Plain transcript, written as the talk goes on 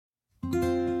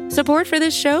Support for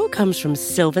this show comes from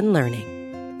Sylvan Learning.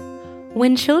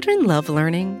 When children love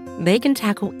learning, they can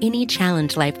tackle any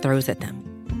challenge life throws at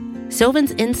them.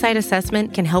 Sylvan's Insight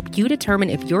Assessment can help you determine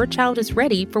if your child is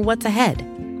ready for what's ahead.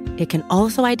 It can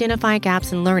also identify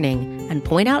gaps in learning and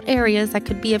point out areas that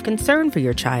could be of concern for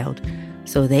your child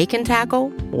so they can tackle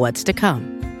what's to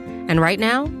come. And right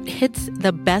now, it's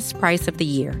the best price of the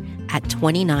year at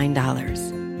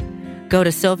 $29. Go to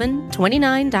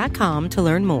sylvan29.com to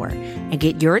learn more and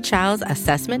get your child's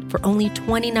assessment for only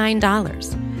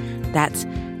 $29. That's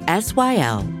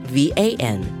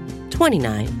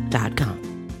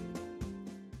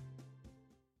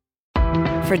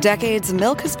SYLVAN29.com. For decades,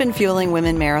 milk has been fueling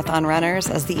women marathon runners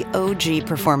as the OG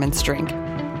performance drink.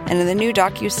 And in the new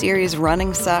docuseries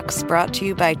Running Sucks, brought to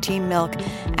you by Team Milk,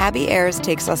 Abby Ayers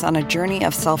takes us on a journey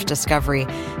of self-discovery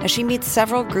as she meets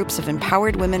several groups of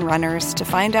empowered women runners to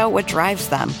find out what drives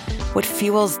them, what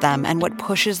fuels them, and what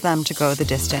pushes them to go the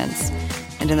distance.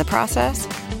 And in the process,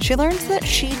 she learns that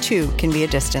she too can be a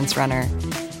distance runner.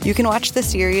 You can watch the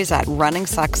series at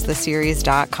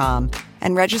runningsuckstheseries.com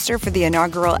and register for the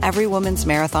inaugural Every Woman's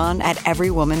Marathon at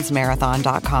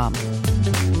everywomansmarathon.com.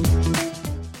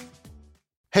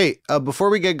 Hey, before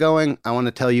we get going, I want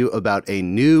to tell you about a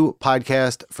new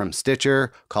podcast from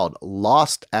Stitcher called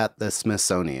Lost at the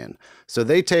Smithsonian. So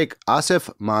they take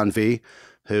Asif Manvi,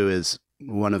 who is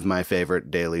one of my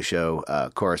favorite Daily Show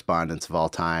correspondents of all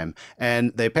time,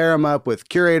 and they pair him up with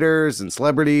curators and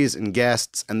celebrities and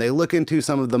guests, and they look into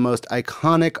some of the most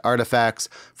iconic artifacts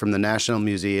from the National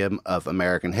Museum of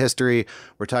American History.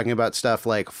 We're talking about stuff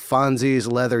like Fonzie's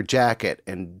leather jacket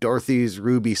and Dorothy's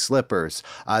ruby slippers.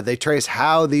 They trace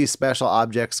how these special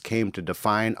objects came to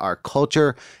define our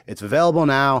culture. It's available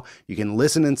now. You can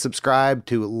listen and subscribe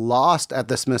to Lost at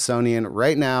the Smithsonian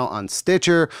right now on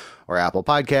Stitcher or Apple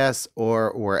Podcasts,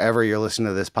 or wherever you're listening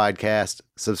to this podcast.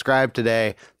 Subscribe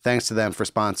today. Thanks to them for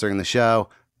sponsoring the show.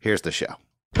 Here's the show.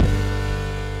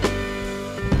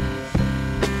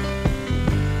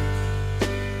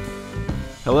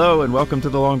 Hello, and welcome to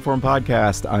the Longform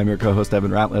Podcast. I'm your co-host,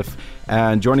 Evan Ratliff,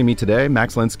 and joining me today,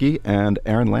 Max Linsky and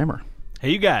Aaron Lammer. Hey,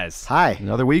 you guys. Hi.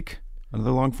 Another week,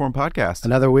 another Longform Podcast.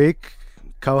 Another week.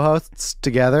 Co-hosts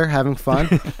together, having fun.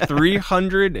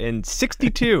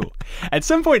 362. At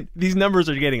some point, these numbers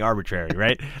are getting arbitrary,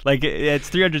 right? Like, it's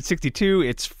 362,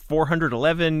 it's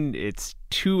 411, it's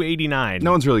 289.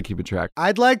 No one's really keeping track.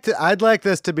 I'd like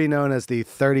this to be known as the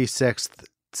 36th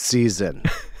season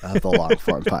of the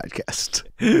Longform Podcast.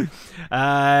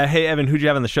 Hey, Evan, who'd you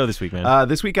have on the show this week, man?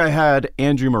 This week I had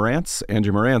Andrew Marantz.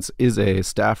 Andrew Marantz is a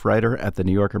staff writer at the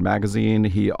New Yorker magazine.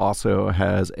 He also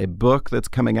has a book that's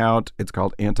coming out. It's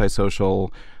called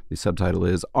Antisocial. The subtitle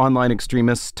is Online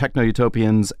Extremists,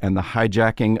 Techno-Utopians, and the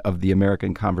Hijacking of the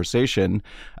American Conversation.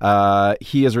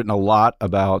 He has written a lot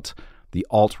about the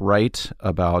alt-right,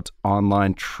 about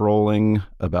online trolling,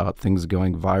 about things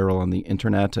going viral on the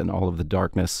internet and all of the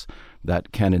darkness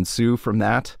that can ensue from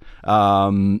that.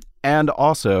 And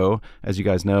also, as you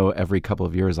guys know, every couple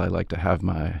of years I like to have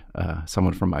my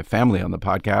someone from my family on the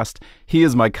podcast. He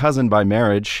is my cousin by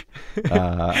marriage.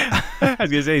 I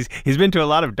was going to say, he's been to a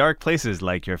lot of dark places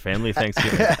like your family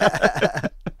Thanksgiving.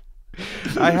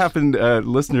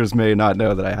 Listeners may not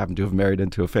know that I happen to have married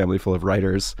into a family full of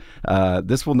writers.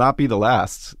 This will not be the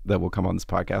last that will come on this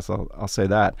podcast. I'll say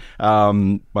that.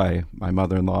 My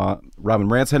mother-in-law, Robin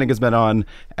Marantz-Hennig, has been on,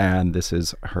 and this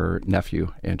is her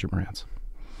nephew, Andrew Marantz.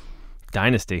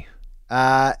 Dynasty.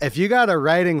 If you got a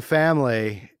writing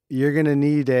family, you're going to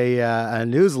need a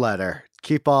newsletter.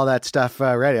 Keep all that stuff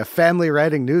ready. A family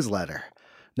writing newsletter.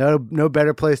 No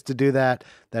better place to do that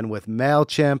than with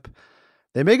MailChimp.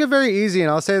 They make it very easy, and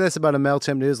I'll say this about a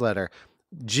MailChimp newsletter.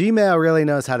 Gmail really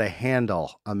knows how to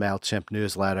handle a MailChimp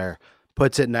newsletter,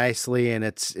 puts it nicely, and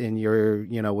it's in your,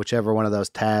 whichever one of those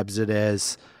tabs it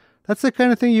is. That's the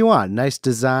kind of thing you want. Nice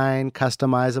design,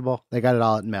 customizable. They got it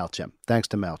all at MailChimp. Thanks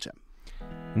to MailChimp.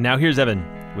 Now here's Evan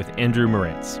with Andrew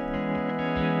Marantz.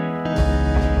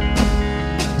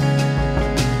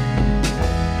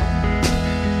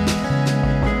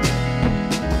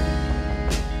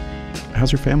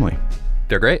 How's your family?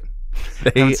 They're great.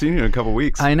 I haven't seen you in a couple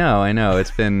weeks. I know.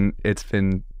 It's been,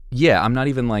 yeah, I'm not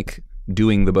even like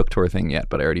doing the book tour thing yet,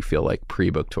 but I already feel like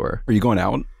pre-book tour. Are you going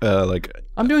out?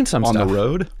 I'm doing some on stuff. The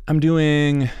road? I'm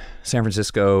doing San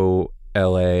Francisco,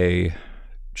 LA,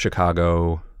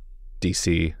 Chicago,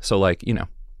 DC. So a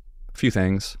few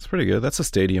things. It's pretty good. That's a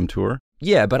stadium tour.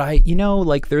 Yeah, but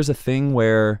there's a thing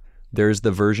where there's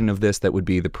the version of this that would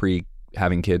be the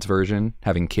pre-having kids version,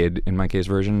 having kid in my case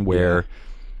version, where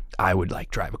I would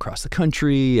drive across the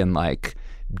country and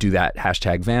do that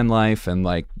hashtag van life and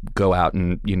like go out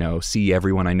and, you know, see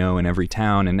everyone I know in every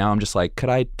town. And now I'm just like, could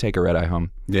I take a red eye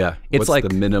home? Yeah. It's What's like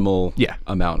the minimal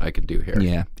amount I could do here?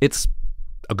 Yeah. It's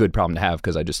a good problem to have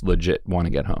because I just legit want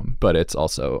to get home. But it's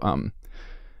also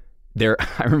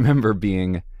I remember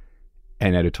being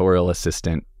an editorial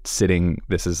assistant sitting,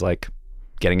 this is like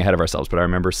getting ahead of ourselves, but I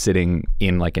remember sitting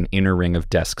in like an inner ring of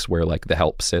desks where like the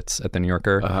help sits at the New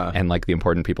Yorker and like the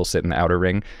important people sit in the outer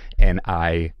ring. And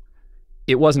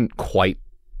it wasn't quite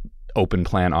open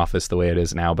plan office the way it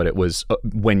is now, but it was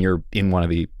when you're in one of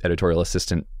the editorial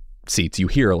assistant seats, you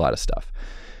hear a lot of stuff.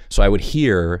 So I would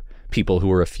hear people who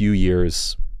were a few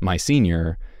years my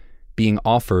senior being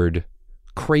offered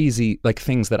crazy like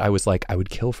things that I was like, I would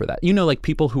kill for that. You know, like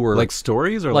people who were like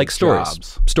stories or like stories,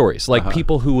 jobs? Stories. Like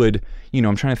people who would, you know,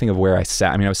 I'm trying to think of where I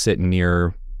sat. I mean, I was sitting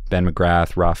near Ben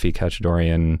McGrath, Rafi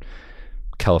Kachadorian,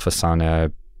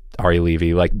 Kelafasana, Ari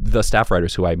Levy, like the staff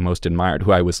writers who I most admired,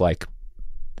 who I was like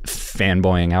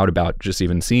fanboying out about just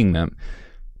even seeing them,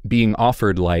 being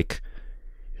offered like,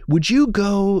 would you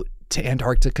go to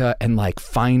Antarctica and like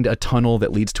find a tunnel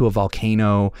that leads to a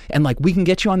volcano and like we can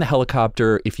get you on the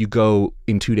helicopter if you go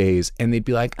in 2 days? And they'd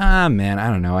be like, man, I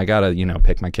don't know, I gotta, you know,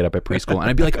 pick my kid up at preschool. And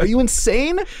I'd be like, are you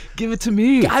insane? Give it to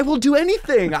me. I will do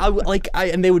anything.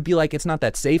 And they would be like, it's not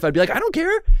that safe. I'd be like, I don't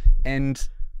care. And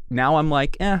now I'm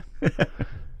like,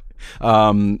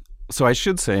 So I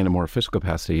should say in a more official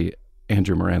capacity,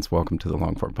 Andrew Marantz, welcome to the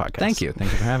Longform Podcast. Thank you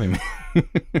for having me.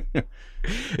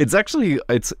 It's actually,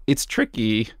 it's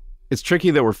tricky. It's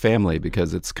tricky that we're family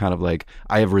because it's kind of like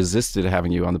I have resisted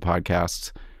having you on the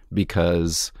podcast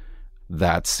because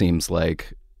that seems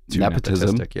like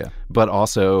nepotism. Yeah. But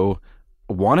also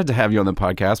wanted to have you on the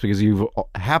podcast because you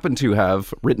happen to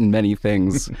have written many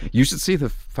things. You should see the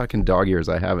fucking dog ears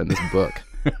I have in this book.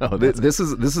 This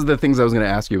is the things I was going to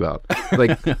ask you about.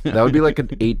 Like that would be like an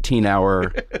 18-hour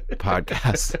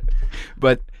podcast.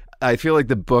 But I feel like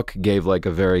the book gave like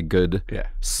a very good,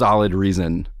 solid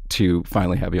reason to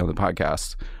finally have you on the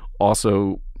podcast.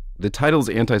 Also, the title's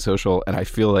Antisocial, and I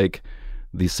feel like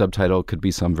the subtitle could be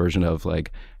some version of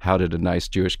like, how did a nice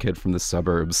Jewish kid from the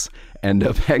suburbs end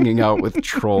up hanging out with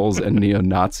trolls and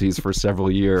neo-Nazis for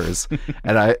several years?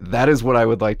 And that is what I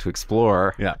would like to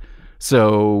explore. Yeah.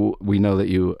 So we know that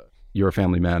you're a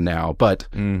family man now, but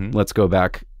let's go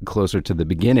back closer to the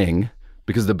beginning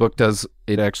because the book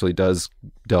actually does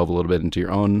delve a little bit into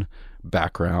your own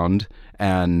background,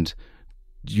 and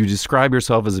you describe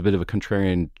yourself as a bit of a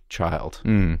contrarian child.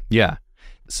 Yeah.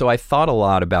 So I thought a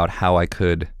lot about how I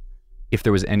could, if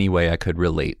there was any way I could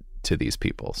relate to these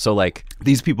people. So like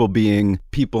these people being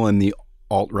people in the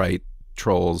alt-right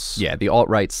trolls. Yeah, the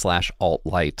alt-right /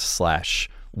 alt-light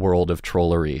 / world of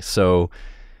trollery. So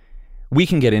we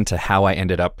can get into how I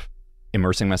ended up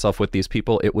immersing myself with these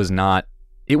people. It was not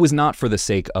for the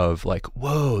sake of like,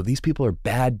 whoa, these people are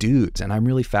bad dudes. And I'm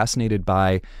really fascinated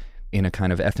by, in a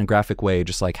kind of ethnographic way,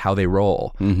 just like how they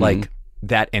roll. Like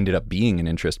that ended up being an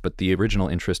interest, but the original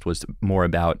interest was more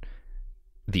about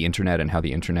the internet and how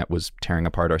the internet was tearing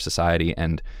apart our society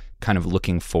and kind of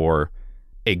looking for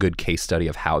a good case study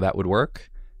of how that would work.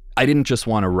 I didn't just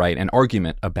want to write an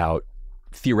argument about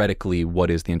theoretically what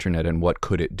is the internet and what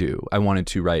could it do. I wanted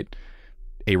to write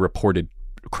a reported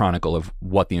chronicle of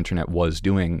what the internet was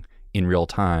doing in real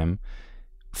time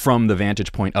from the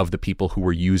vantage point of the people who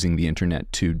were using the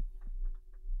internet to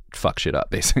fuck shit up,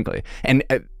 basically. And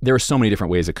there are so many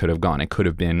different ways it could have gone. It could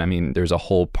have been, I mean, there's a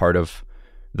whole part of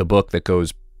the book that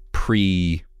goes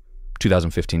pre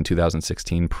 2015,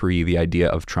 2016, pre the idea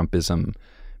of Trumpism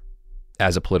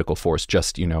as a political force,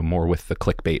 just, you know, more with the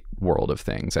clickbait world of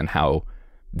things and how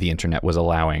the internet was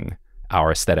allowing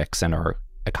our aesthetics and our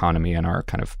economy and our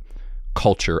kind of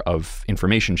culture of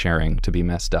information sharing to be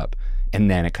messed up. And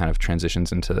then it kind of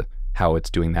transitions into how it's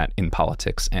doing that in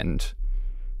politics and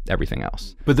everything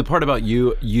else. But the part about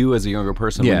you as a younger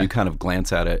person, when you kind of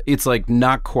glance at it, it's like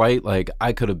not quite like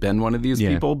I could have been one of these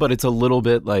people, but it's a little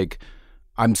bit like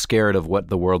I'm scared of what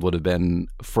the world would have been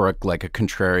for a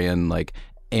contrarian, like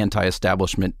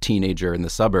anti-establishment teenager in the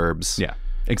suburbs. Yeah,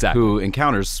 exactly. Who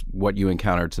encounters what you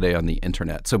encounter today on the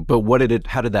internet. So, but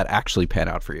how did that actually pan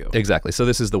out for you? Exactly. So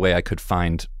this is the way I could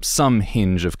find some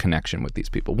hinge of connection with these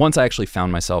people. Once I actually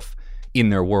found myself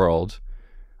in their world,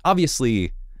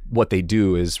 obviously what they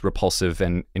do is repulsive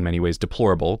and in many ways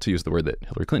deplorable, to use the word that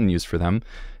Hillary Clinton used for them,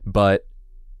 but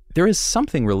there is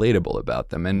something relatable about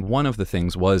them. And one of the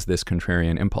things was this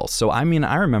contrarian impulse. So, I mean,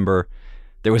 I remember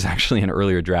there was actually an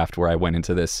earlier draft where I went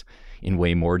into this in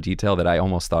way more detail that I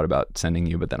almost thought about sending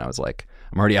you, but then I was like,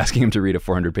 I'm already asking him to read a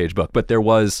 400-page book. But there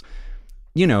was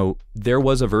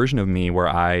a version of me where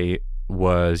I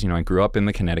was, I grew up in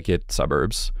the Connecticut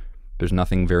suburbs, There's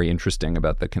nothing very interesting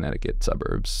about the Connecticut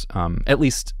suburbs. At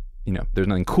least, there's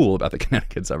nothing cool about the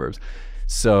Connecticut suburbs.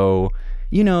 So,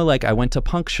 like I went to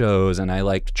punk shows and I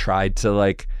like tried to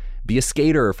like be a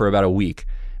skater for about a week.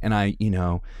 And I,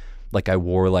 like I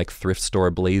wore like thrift store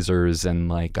blazers and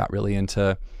like got really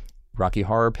into Rocky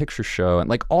Horror Picture Show and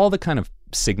like all the kind of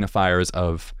signifiers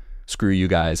of screw you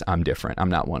guys, I'm different. I'm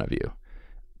not one of you.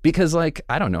 Because like,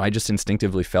 I don't know, I just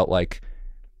instinctively felt like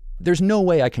there's no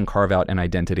way I can carve out an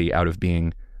identity out of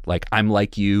being like, I'm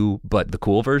like you, but the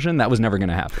cool version. That was never going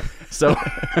to happen. So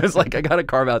it's like, I got to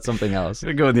carve out something else.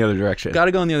 Gotta go in the other direction. Got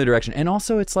to go in the other direction. And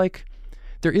also it's like,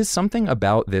 there is something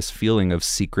about this feeling of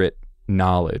secret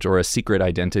knowledge or a secret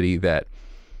identity that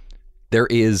there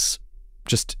is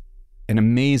just an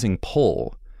amazing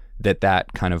pull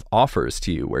that kind of offers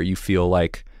to you, where you feel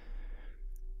like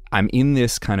I'm in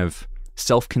this kind of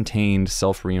self-contained,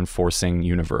 self-reinforcing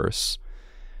universe.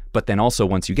 But then also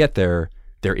once you get there,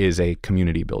 there is a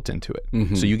community built into it.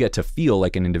 Mm-hmm. So you get to feel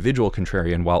like an individual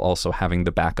contrarian while also having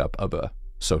the backup of a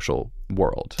social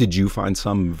world. Did you find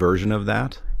some version of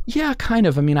that? Yeah, kind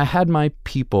of. I mean, I had my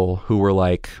people who were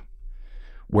like,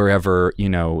 wherever,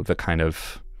 the kind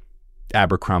of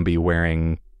Abercrombie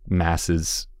wearing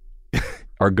masses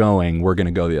are going, we're going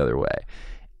to go the other way.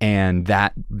 And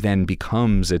that then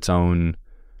becomes its own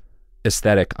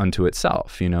aesthetic unto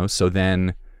itself, So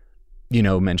then,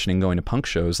 mentioning going to punk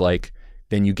shows, like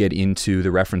then you get into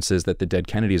the references that the Dead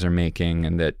Kennedys are making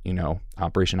and that,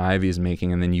 Operation Ivy is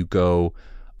making. And then you go,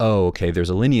 oh, okay, there's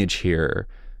a lineage here.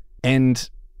 And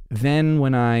then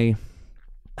when I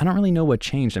don't really know what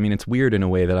changed. I mean, it's weird in a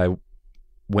way that I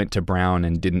went to Brown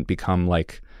and didn't become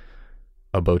like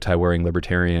a bow tie wearing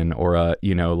libertarian or I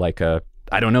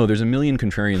don't know. There's a million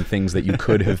contrarian things that you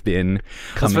could have been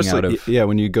coming out of. Yeah,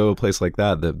 when you go a place like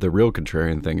that, the real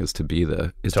contrarian thing is to be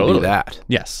to be that.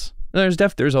 Yes,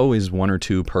 there's always one or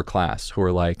two per class who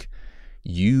are like,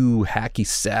 you hacky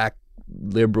sack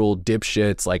liberal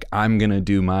dipshits. Like I'm gonna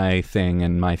do my thing,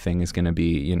 and my thing is gonna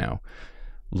be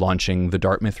launching the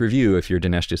Dartmouth Review if you're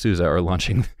Dinesh D'Souza, or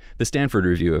launching the Stanford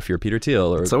Review if you're Peter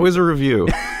Thiel. Or it's always a review.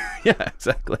 Yeah,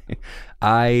 exactly.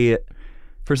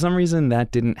 For some reason,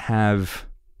 that didn't have,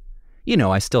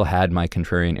 I still had my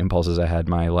contrarian impulses. I had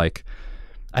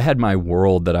my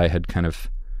world that I had kind of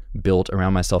built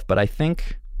around myself. But I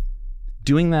think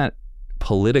doing that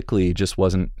politically just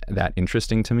wasn't that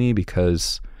interesting to me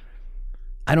because,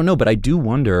 I don't know, but I do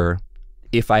wonder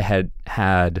if I had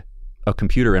had a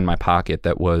computer in my pocket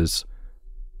that was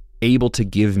able to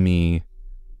give me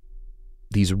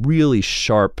these really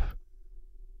sharp,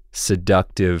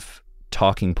 seductive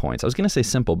talking points. I was going to say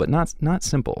simple, but not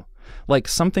simple. Like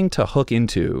something to hook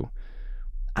into.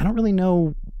 I don't really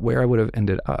know where I would have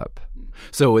ended up.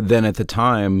 So then at the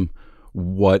time,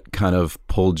 what kind of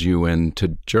pulled you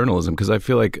into journalism? Because I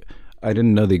feel like I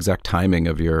didn't know the exact timing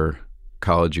of your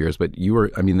college years, but there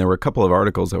were a couple of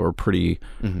articles that were pretty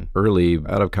early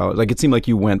out of college. Like it seemed like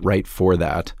you went right for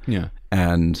that. Yeah.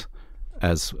 And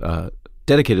as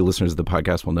dedicated listeners of the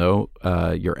podcast will know,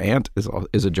 your aunt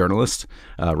is a journalist,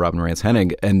 Robin Marantz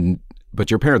Hennig,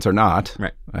 but your parents are not.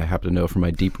 Right. I happen to know from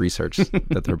my deep research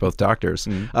that they're both doctors.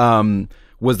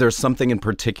 Was there something in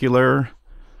particular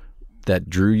that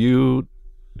drew you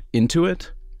into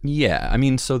it? Yeah. I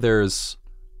mean,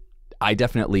 I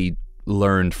definitely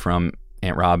learned from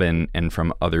Aunt Robin and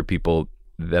from other people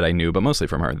that I knew, but mostly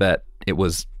from her, that it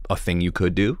was a thing you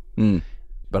could do.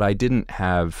 But I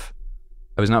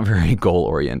was not very goal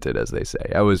oriented, as they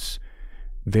say. I was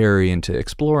very into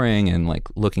exploring and like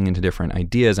looking into different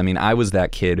ideas. I mean, I was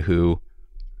that kid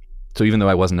so even though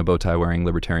I wasn't a bow tie wearing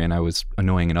libertarian, I was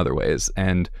annoying in other ways.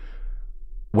 And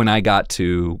when I got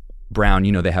to Brown,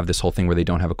 they have this whole thing where they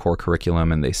don't have a core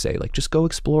curriculum and they say like, just go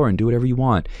explore and do whatever you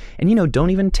want. And,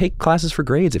 don't even take classes for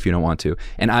grades if you don't want to.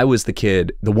 And I was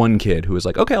the one kid who was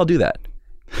like, okay, I'll do that.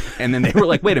 And then they were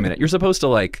like, wait a minute, you're supposed to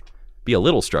like be a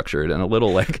little structured and a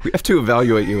little like... We have to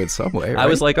evaluate you in some way, right? I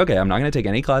was like, okay, I'm not going to take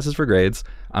any classes for grades.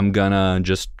 I'm going to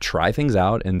just try things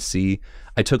out and see.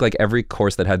 I took like every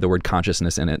course that had the word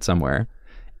consciousness in it somewhere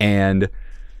and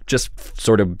just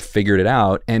sort of figured it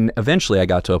out. And eventually I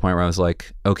got to a point where I was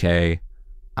like, okay,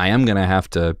 I am going to have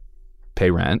to pay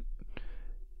rent,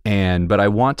 but I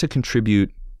want to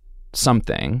contribute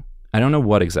something. I don't know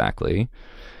what exactly.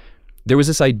 There was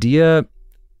this idea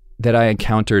that I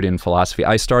encountered in philosophy.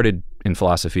 I started in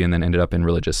philosophy and then ended up in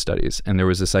religious studies. And there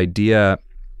was this idea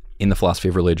in the philosophy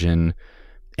of religion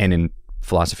and in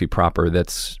philosophy proper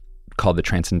that's called the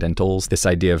transcendentals, this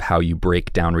idea of how you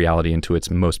break down reality into its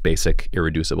most basic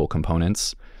irreducible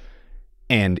components.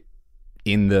 And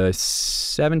in the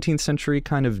 17th century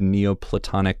kind of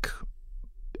Neoplatonic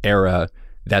era,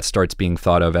 that starts being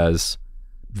thought of as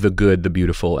the good, the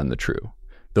beautiful, and the true.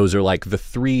 Those are like the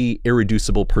three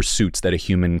irreducible pursuits that a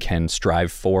human can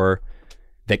strive for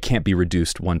that can't be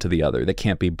reduced one to the other, that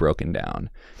can't be broken down.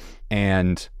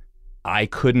 And I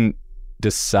couldn't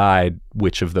decide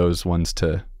which of those ones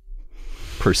to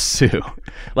pursue.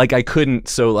 Like I couldn't,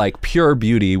 so like pure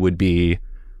beauty would be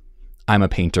I'm a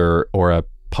painter or a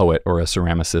poet or a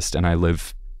ceramicist and I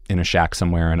live in a shack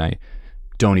somewhere and I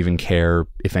don't even care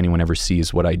if anyone ever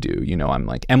sees what I do. You know, I'm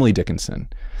like Emily Dickinson.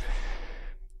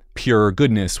 Pure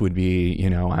goodness would be, you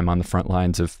know, I'm on the front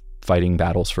lines of fighting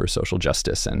battles for social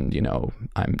justice and, you know,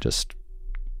 I'm just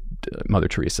Mother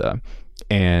Teresa.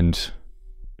 And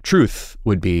truth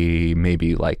would be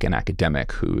maybe like an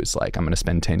academic who is like, I'm going to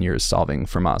spend 10 years solving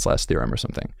Fermat's last theorem or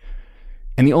something.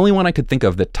 And the only one I could think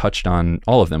of that touched on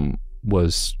all of them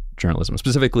was journalism,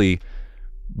 specifically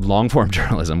long-form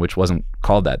journalism, which wasn't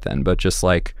called that then, but just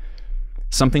like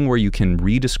something where you can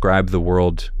re-describe the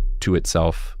world to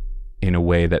itself in a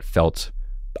way that felt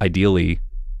ideally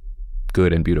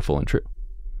good and beautiful and true.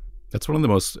 That's one of the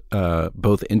most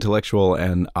both intellectual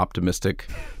and optimistic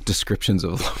descriptions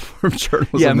of long-form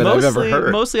journalism that I've ever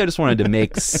heard. Mostly I just wanted to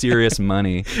make serious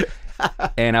money.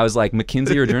 And I was like,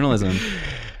 McKinsey or journalism?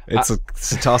 It's a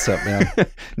toss-up, man.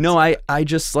 No, I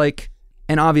just like,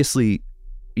 and obviously,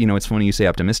 you know, it's funny you say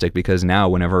optimistic because now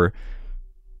whenever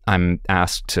I'm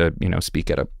asked to, you know,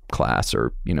 speak at a class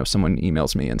or, you know, someone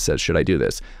emails me and says, should I do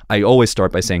this? I always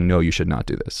start by saying, no, you should not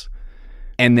do this.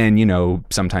 And then, you know,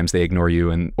 sometimes they ignore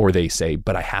you or they say,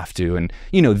 but I have to. And,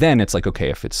 you know, then it's like, okay,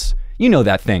 if it's, you know,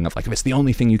 that thing of like, if it's the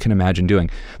only thing you can imagine doing.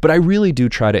 But I really do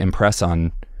try to impress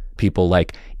on people,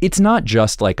 like, it's not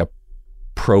just like a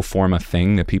pro forma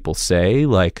thing that people say,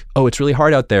 like, oh, it's really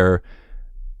hard out there.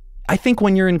 I think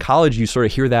when you're in college, you sort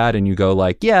of hear that and you go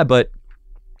like, yeah, but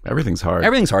everything's hard.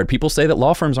 Everything's hard. People say that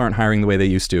law firms aren't hiring the way they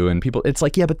used to. And people, it's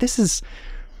like, yeah, but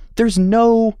there's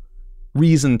no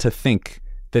reason to think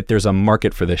that there's a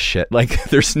market for this shit. Like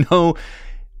there's nowhere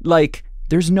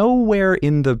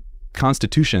in the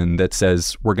Constitution that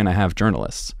says we're going to have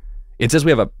journalists. It says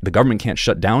the government can't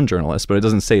shut down journalists, but it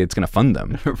doesn't say it's going to fund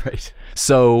them. Right.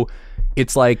 So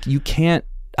it's like, you can't,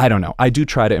 I don't know. I do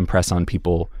try to impress on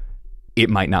people. It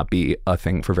might not be a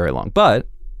thing for very long, but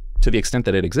to the extent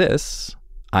that it exists,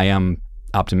 I am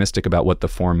optimistic about what the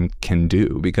form can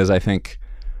do, because I think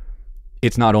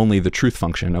it's not only the truth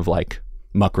function of like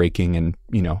muckraking and,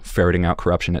 you know, ferreting out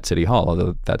corruption at City Hall,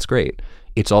 although that's great.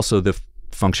 It's also the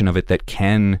function of it that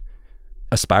can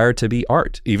aspire to be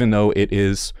art, even though it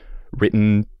is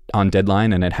written on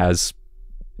deadline and it has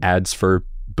ads for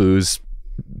booze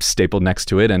stapled next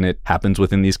to it and it happens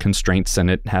within these constraints and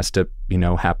it has to, you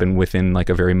know, happen within like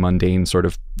a very mundane sort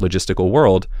of logistical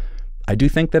world. I do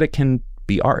think that it can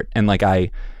be art. And like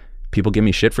people give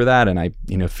me shit for that and I,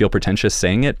 you know, feel pretentious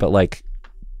saying it, but like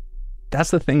that's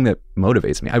the thing that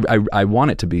motivates me. I want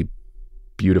it to be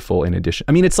beautiful in addition.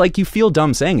 I mean, it's like you feel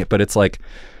dumb saying it, but it's like,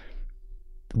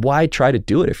 why try to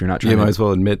do it if you're not trying to? You might as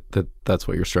well admit that that's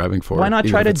what you're striving for. Why not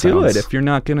try to do it if you're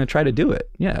not going to try to do it?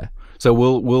 Yeah. So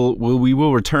we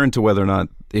will return to whether or not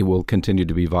it will continue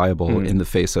to be viable in the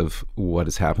face of what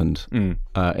has happened in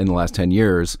the last 10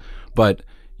 years. But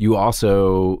you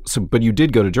also, but you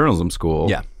did go to journalism school.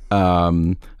 Yeah.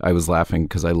 I was laughing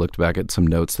because I looked back at some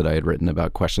notes that I had written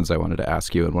about questions I wanted to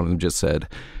ask you, and one of them just said,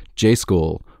 J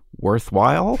School,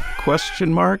 worthwhile? ? If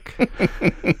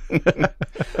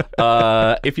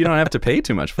you don't have to pay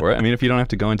too much for it, I mean, if you don't have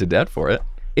to go into debt for it,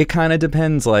 it kind of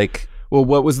depends. Like, well,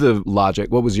 what was the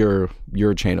logic? What was your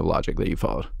chain of logic that you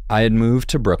followed? I had moved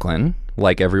to Brooklyn,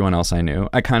 like everyone else I knew.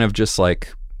 I kind of just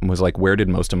like was like, where did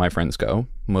most of my friends go?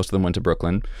 Most of them went to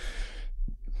Brooklyn.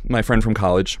 My friend from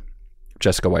college,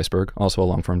 Jessica Weisberg, also a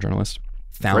long-form journalist,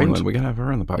 found... we gotta have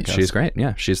her on the podcast. She's great.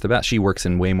 Yeah, she's the best. She works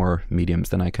in way more mediums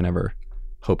than I can ever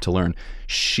hope to learn.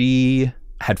 She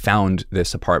had found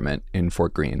this apartment in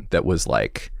Fort Greene that was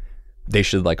like, they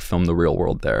should like film the real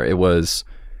world there. It was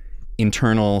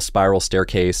internal spiral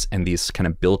staircase and these kind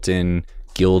of built-in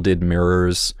gilded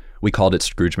mirrors. We called it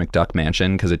Scrooge McDuck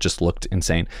Mansion because it just looked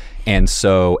insane. And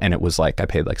it was like, I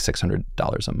paid like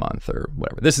 $600 a month or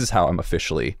whatever. This is how I'm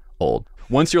officially old.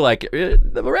 Once you're like,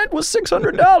 the rent was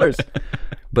 $600.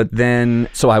 But then,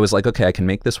 so I was like, okay, I can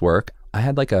make this work. I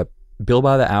had like a bill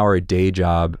by the hour day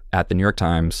job at the New York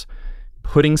Times,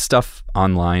 putting stuff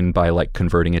online by like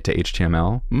converting it to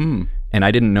HTML. And I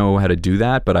didn't know how to do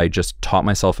that, but I just taught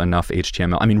myself enough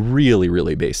HTML. I mean, really,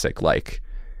 really basic, like,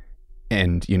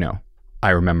 and you know, I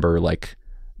remember like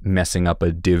messing up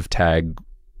a div tag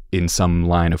in some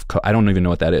line of code. I don't even know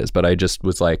what that is, but I just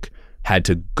was like, had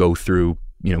to go through,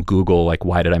 you know, Google, like,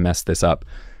 why did I mess this up?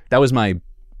 That was my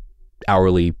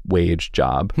hourly wage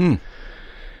job. And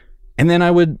then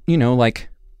I would, like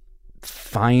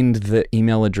find the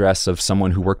email address of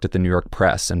someone who worked at the New York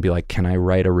Press and be like, can I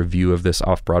write a review of this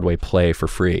off-Broadway play for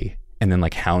free? And then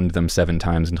like hound them 7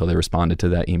 times until they responded to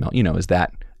that email. Is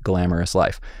that glamorous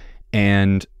life?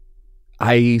 And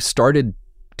I started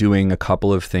doing a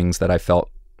couple of things that I felt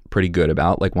pretty good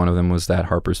about. Like one of them was that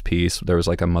Harper's piece. There was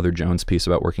like a Mother Jones piece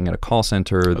about working at a call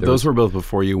center. Those were both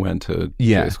before you went to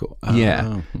grade school.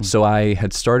 Yeah. So I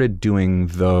had started doing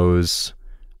those,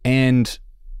 and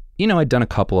I'd done a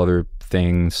couple other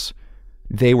things.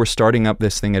 They were starting up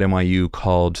this thing at NYU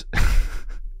called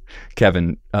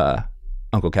Kevin,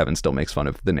 Uncle Kevin still makes fun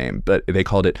of the name, but they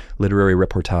called it literary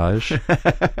reportage.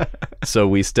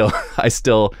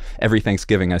 So every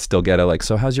Thanksgiving I still get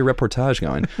so how's your reportage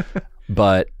going?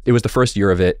 But it was the first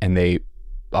year of it, and they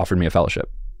offered me a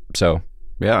fellowship. So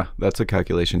yeah, that's a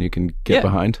calculation you can get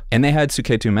behind. And they had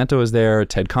Suketu Mento was there,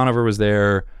 Ted Conover was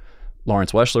there,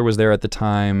 Lawrence Weschler was there at the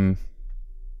time,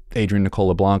 Adrienne Nicole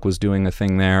LeBlanc was doing a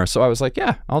thing there. So I was like,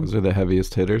 those are the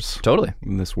heaviest hitters totally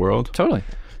in this world. Totally.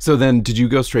 So then did you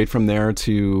go straight from there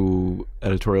to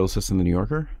editorial assistant in The New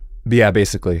Yorker? Yeah,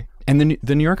 basically. And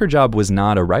the New Yorker job was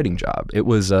not a writing job. It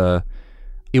was an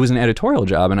editorial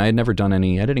job, and I had never done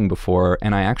any editing before.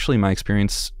 And my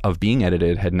experience of being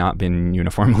edited had not been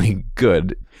uniformly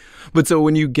good. But so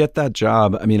when you get that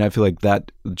job, I mean, I feel like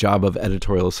that job of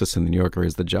editorial assistant in The New Yorker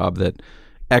is the job that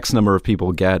X number of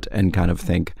people get and kind of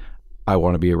think, I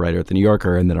want to be a writer at The New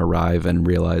Yorker, and then arrive and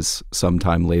realize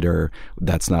sometime later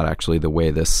that's not actually the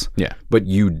way this. Yeah. But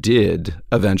you did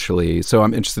eventually. So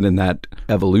I'm interested in that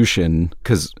evolution,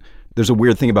 because there's a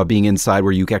weird thing about being inside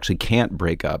where you actually can't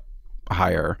break up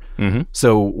higher. Mm-hmm.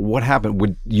 So what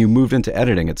happened? You moved into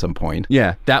editing at some point.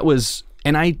 Yeah, that was,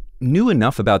 and I knew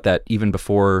enough about that even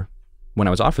before when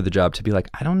I was offered the job to be like,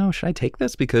 I don't know, should I take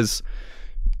this? Because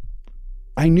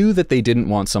I knew that they didn't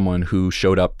want someone who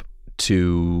showed up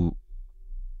to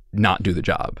not do the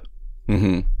job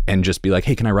and just be like,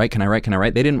 hey, can I write?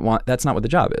 They didn't want, that's not what the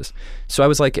job is. So I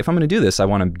was like, if I'm going to do this, I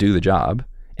want to do the job.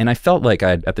 And I felt like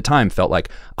at the time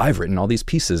I've written all these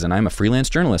pieces and I'm a freelance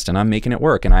journalist and I'm making it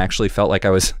work. And I actually felt like I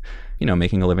was,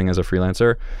 making a living as a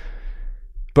freelancer.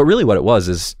 But really what it was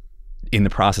is in the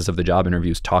process of the job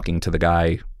interviews, talking to the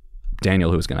guy,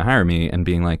 Daniel, who was going to hire me, and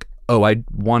being like, oh, I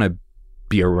want to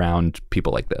be around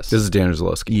people like this. This is Daniel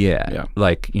Zalewski. Yeah.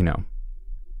 Like,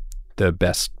 the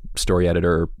best story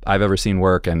editor I've ever seen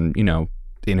work. And,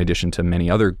 in addition to many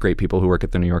other great people who work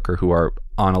at The New Yorker who are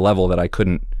on a level that I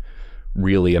couldn't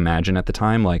really imagine at the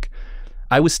time. Like,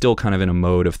 I was still kind of in a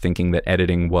mode of thinking that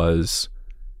editing was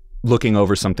looking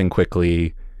over something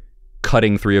quickly,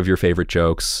 cutting 3 of your favorite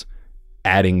jokes,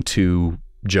 adding 2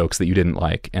 jokes that you didn't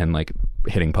like, and like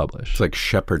hitting publish. It's like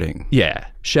shepherding. Yeah.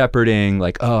 Shepherding,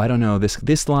 like, oh, I don't know,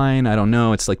 this line, I don't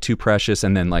know, it's like too precious,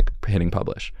 and then like hitting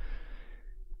publish.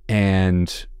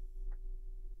 And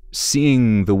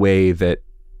seeing the way that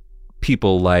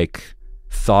people like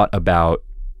thought about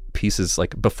pieces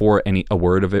like before a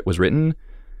word of it was written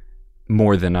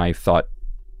more than I thought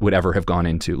would ever have gone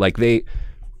into. Like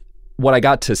what I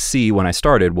got to see when I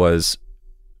started was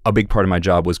a big part of my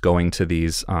job was going to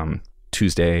these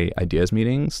Tuesday ideas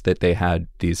meetings, that they had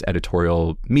these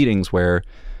editorial meetings where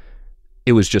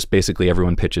it was just basically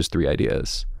everyone pitches 3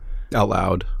 ideas. Out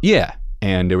loud. Yeah.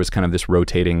 And there was kind of this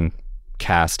rotating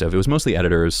cast of, it was mostly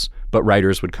editors, but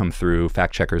writers would come through,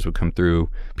 fact checkers would come through,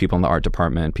 people in the art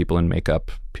department, people in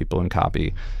makeup, people in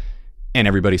copy. And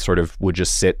everybody sort of would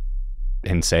just sit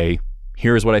and say,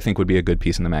 here's what I think would be a good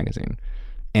piece in the magazine.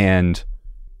 And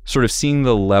sort of seeing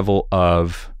the level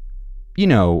of,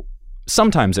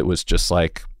 sometimes it was just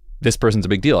like, this person's a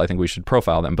big deal, I think we should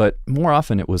profile them. But more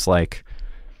often it was like,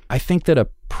 I think that a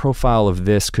profile of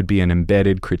this could be an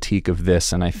embedded critique of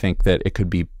this, and I think that it could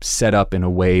be set up in a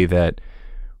way that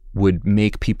would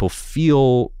make people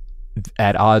feel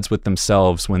at odds with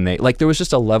themselves when they, like, there was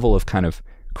just a level of kind of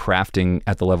crafting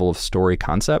at the level of story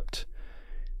concept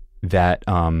that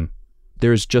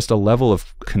there's just a level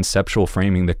of conceptual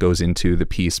framing that goes into the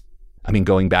piece. I mean,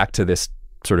 going back to this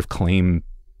sort of claim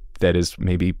that is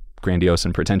maybe grandiose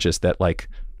and pretentious that like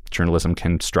journalism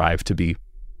can strive to be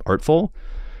artful.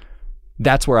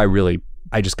 That's where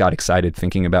I just got excited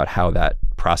thinking about how that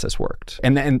process worked.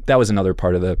 And that was another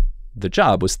part of the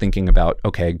job, was thinking about,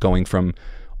 okay, going from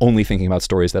only thinking about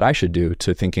stories that I should do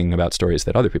to thinking about stories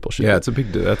that other people should do. Yeah,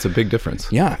 that's a big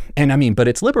difference. Yeah. And I mean, but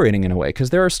it's liberating in a way,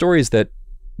 because there are stories that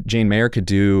Jane Mayer could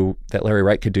do, that Larry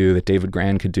Wright could do, that David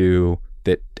Gran could do,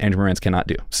 that Andrew Marantz cannot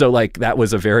do. So like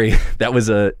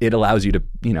it allows you to,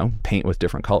 paint with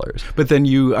different colors. But then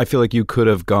I feel like you could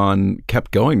have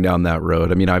kept going down that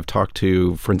road. I mean, I've talked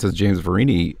to, for instance, James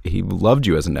Verini. He loved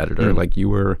you as an editor. Like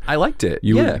I liked it.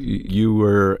 You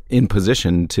were in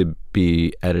position to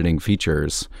be editing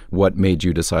features. What made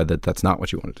you decide that that's not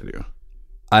what you wanted to do?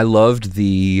 I loved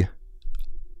the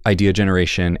idea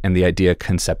generation and the idea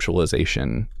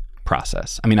conceptualization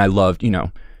process. I mean, I loved,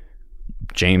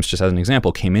 James, just as an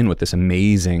example, came in with this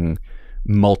amazing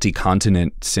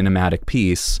multi-continent cinematic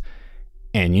piece,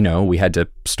 and we had to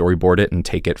storyboard it and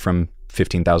take it from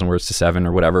 15,000 words to 7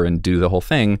 or whatever and do the whole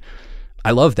thing.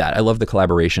 I love that. I love the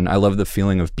collaboration. I love the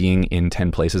feeling of being in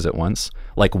 10 places at once.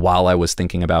 Like while I was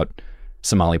thinking about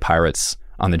Somali pirates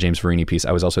on the James Verini piece,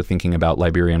 I was also thinking about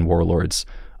Liberian warlords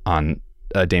on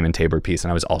a Damon Tabor piece, and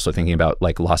I was also thinking about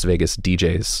like Las Vegas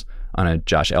DJs on a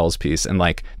Josh Ells piece, and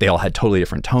like they all had totally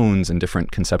different tones and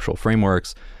different conceptual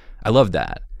frameworks. I loved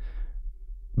that.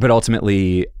 But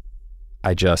ultimately,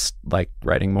 I just like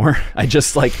writing more.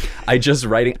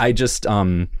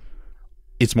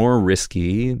 It's more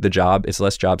risky. The job, it's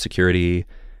less job security.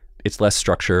 It's less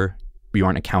structure. You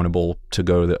aren't accountable to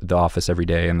go to the office every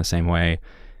day in the same way.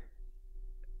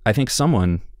 I think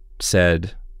someone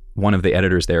said, one of the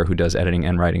editors there who does editing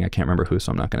and writing, I can't remember who,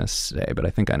 so I'm not going to say, but I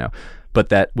think I know. But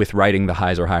that with writing, the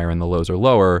highs are higher and the lows are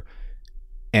lower.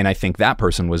 And I think that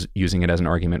person was using it as an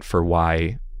argument for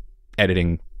why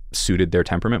editing suited their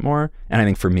temperament more. And I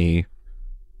think for me,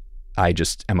 I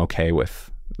just am okay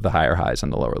with the higher highs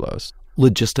and the lower lows.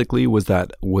 Logistically,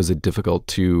 was it difficult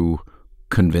to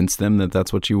convince them that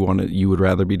that's what you would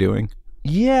rather be doing?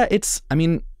 Yeah,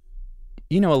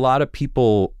 a lot of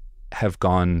people have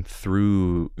gone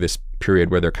through this period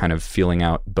where they're kind of feeling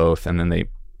out both, and then they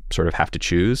sort of have to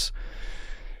choose.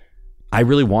 I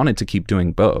really wanted to keep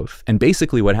doing both. And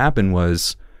basically what happened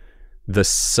was the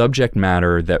subject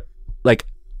matter that, like,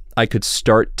 I could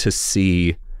start to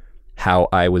see how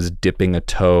I was dipping a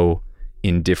toe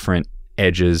in different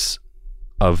edges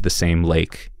of the same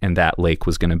lake, and that lake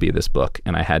was going to be this book,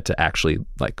 and I had to actually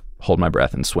like hold my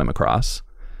breath and swim across.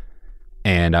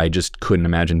 And I just couldn't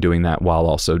imagine doing that while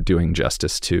also doing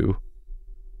justice to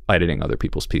editing other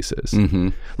people's pieces. Mm-hmm.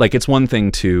 Like, it's one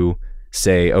thing to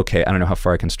say, okay, I don't know how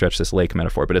far I can stretch this lake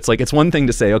metaphor, but it's one thing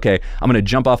to say, okay, I'm going to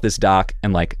jump off this dock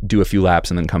and like do a few laps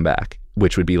and then come back,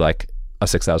 which would be like a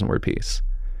 6,000 word piece,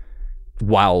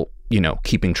 while,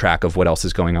 keeping track of what else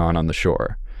is going on the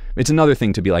shore. It's another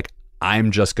thing to be like,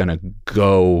 I'm just going to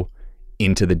go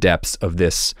into the depths of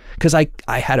this, because I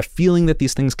had a feeling that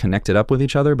these things connected up with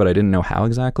each other, but I didn't know how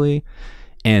exactly.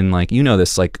 And like,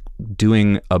 this, like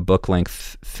doing a book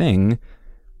length thing,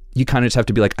 you kind of just have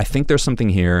to be like, I think there's something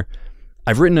here.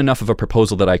 I've written enough of a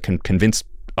proposal that I can convince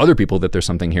other people that there's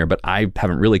something here, but I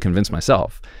haven't really convinced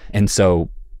myself. And so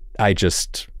I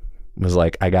just was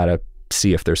like, I gotta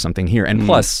see if there's something here. And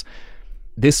plus,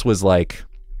 this was like,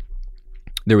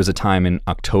 there was a time in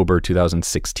October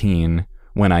 2016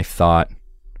 when I thought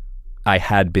I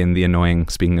had been the annoying,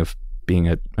 speaking of being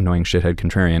an annoying shithead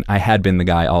contrarian, I had been the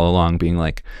guy all along being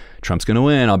like, Trump's going to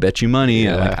win, I'll bet you money.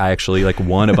 Yeah. And like, I actually like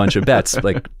won a bunch of bets,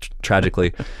 like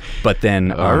tragically. But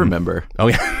then... I remember. Oh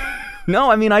yeah. No,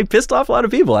 I mean, I pissed off a lot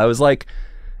of people. I was like,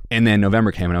 and then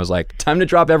November came and I was like, time to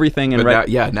drop everything and write.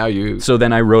 Now you... So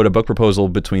then I wrote a book proposal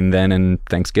between then and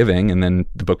Thanksgiving, and then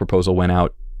the book proposal went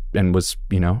out and was,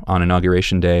 on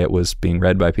Inauguration Day, it was being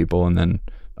read by people, and then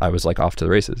I was like off to the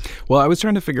races. Well, I was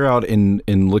trying to figure out in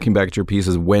looking back at your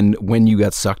pieces when you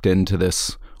got sucked into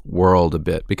this world a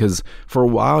bit, because for a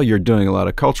while you're doing a lot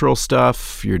of cultural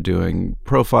stuff, you're doing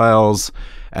profiles,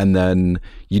 and then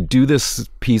you do this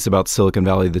piece about Silicon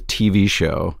Valley, the TV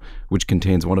show, which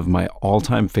contains one of my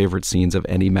all-time favorite scenes of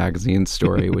any magazine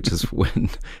story, which is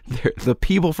when the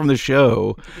people from the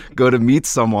show go to meet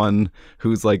someone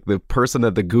who's like the person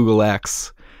at the Google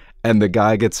X, and the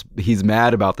guy he's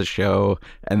mad about the show,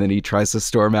 and then he tries to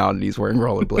storm out and he's wearing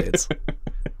rollerblades.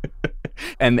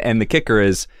 And the kicker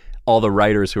is all the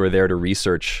writers who are there to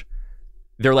research,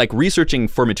 they're like researching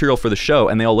for material for the show,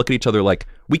 and they all look at each other like,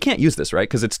 we can't use this, right?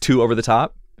 Because it's too over the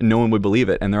top and no one would believe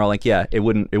it. And they're all like, yeah, it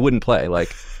wouldn't play.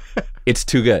 Like, it's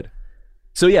too good.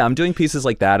 So yeah, I'm doing pieces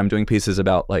like that. I'm doing pieces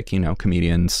about like,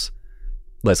 comedians,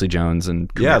 Leslie Jones and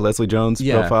Leslie Jones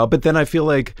profile. But then I feel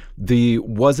like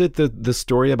was it the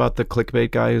story about the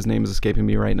clickbait guy whose name is escaping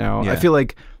me right now? Yeah. I feel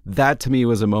like that to me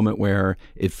was a moment where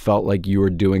it felt like you were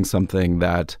doing something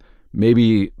that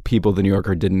maybe people at the New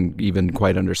Yorker didn't even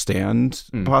quite understand,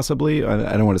 possibly.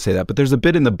 I don't want to say that, but there's a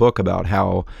bit in the book about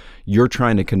how you're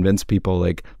trying to convince people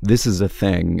like this is a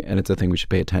thing and it's a thing we should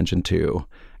pay attention to.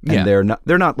 And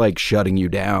they're not like shutting you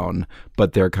down,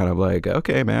 but they're kind of like,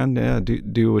 okay, man, yeah,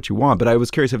 do what you want. But I was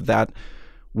curious if that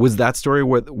was that story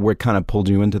what kind of pulled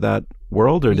you into that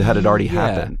world, or had it already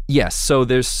happened? Yes.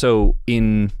 So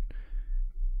in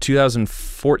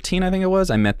 2014, I think it was,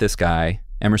 I met this guy,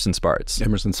 Emerson Spartz,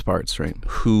 right?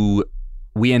 Who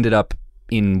we ended up,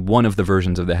 in one of the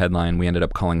versions of the headline, we ended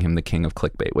up calling him the king of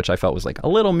clickbait, which I felt was like a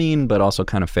little mean, but also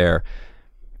kind of fair.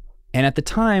 And at the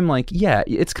time, like, yeah,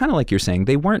 it's kind of like you're saying,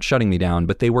 they weren't shutting me down,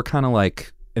 but they were kind of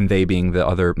like, and they being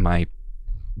my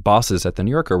bosses at the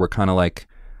New Yorker were kind of like,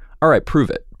 all right, prove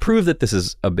it. Prove that this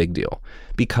is a big deal.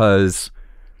 Because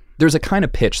there's a kind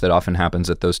of pitch that often happens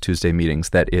at those Tuesday meetings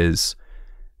that is,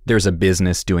 there's a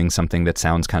business doing something that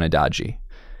sounds kind of dodgy.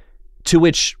 To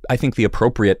which I think the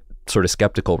appropriate sort of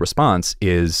skeptical response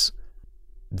is,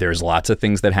 there's lots of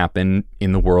things that happen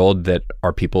in the world that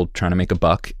are people trying to make a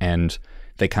buck, and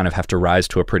they kind of have to rise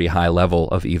to a pretty high level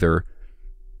of either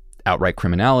outright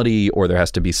criminality, or there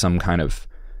has to be some kind of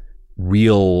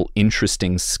real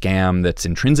interesting scam that's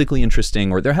intrinsically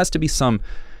interesting, or there has to be some,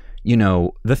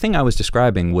 the thing I was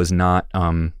describing was not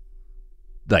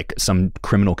like some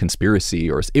criminal conspiracy,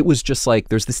 or it was just like,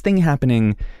 there's this thing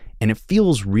happening and it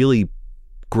feels really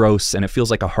gross and it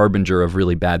feels like a harbinger of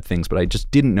really bad things, but I just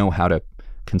didn't know how to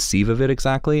conceive of it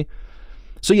exactly.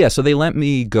 So they let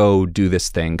me go do this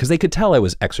thing because they could tell I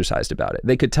was exercised about it.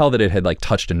 They could tell that it had like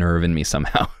touched a nerve in me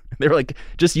somehow. They were like,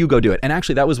 just you go do it. And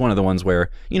actually that was one of the ones where,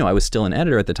 I was still an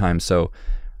editor at the time. So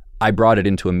I brought it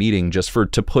into a meeting just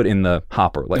to put in the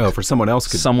hopper. Like, for someone else.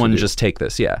 Someone just take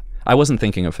this. Yeah. I wasn't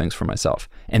thinking of things for myself.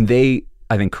 And they,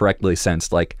 I think, correctly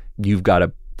sensed like, you've got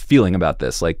a feeling about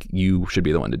this. Like, you should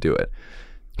be the one to do it.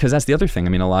 Because that's the other thing. I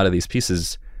mean, a lot of these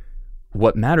pieces,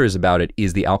 what matters about it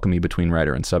is the alchemy between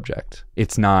writer and subject.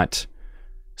 It's not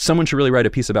someone should really write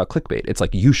a piece about clickbait. It's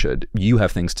like, you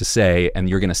have things to say, and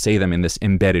you're going to say them in this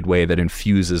embedded way that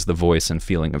infuses the voice and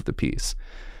feeling of the piece.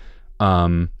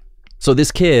 So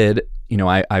this kid,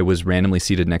 I was randomly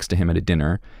seated next to him at a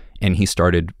dinner, and he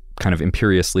started kind of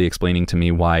imperiously explaining to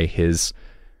me why his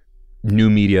new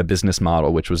media business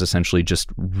model, which was essentially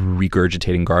just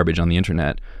regurgitating garbage on the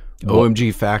internet.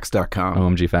 OMGfacts.com.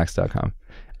 OMGfacts.com.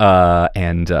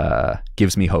 And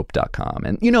givesmehope.com.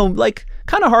 And, like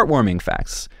kind of heartwarming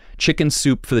facts. Chicken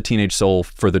soup for the teenage soul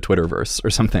for the Twitterverse or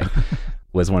something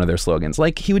was one of their slogans.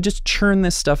 Like, he would just churn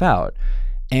this stuff out.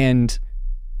 And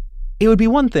it would be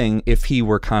one thing if he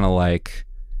were kind of like,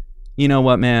 you know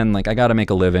what, man, like, I got to make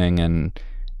a living, and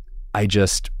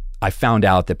I found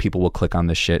out that people will click on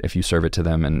this shit if you serve it to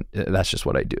them, and that's just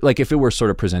what I do. Like, if it were sort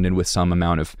of presented with some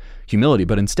amount of humility,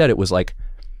 but instead it was like,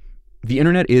 the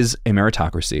internet is a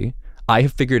meritocracy. I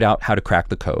have figured out how to crack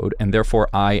the code, and therefore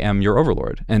I am your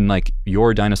overlord. And like,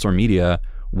 your dinosaur media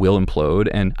will implode.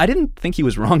 And I didn't think he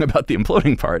was wrong about the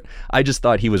imploding part. I just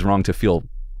thought he was wrong to feel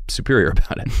superior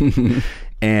about it.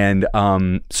 And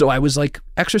so I was like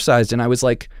exercised, and I was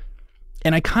like,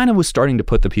 and I kind of was starting to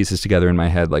put the pieces together in my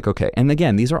head, like, okay. And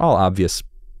again, these are all obvious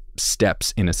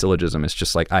steps in a syllogism. It's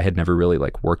just like, I had never really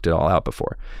like worked it all out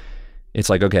before. It's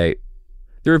like, okay,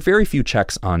 there are very few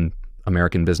checks on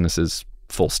American businesses,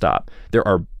 full stop. There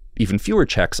are even fewer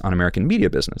checks on American media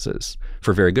businesses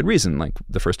for very good reason, like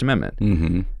the First Amendment.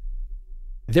 Mm-hmm.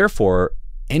 Therefore,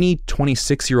 any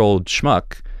 26-year-old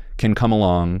schmuck can come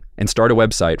along and start a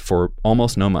website for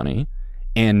almost no money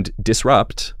and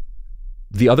disrupt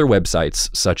the other websites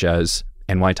such as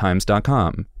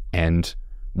nytimes.com and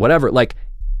whatever. Like,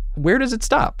 where does it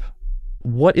stop?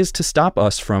 What is to stop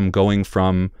us from going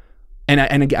from, and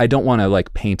I don't want to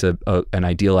like paint an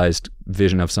idealized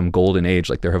vision of some golden age.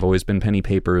 Like, there have always been penny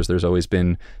papers. There's always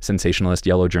been sensationalist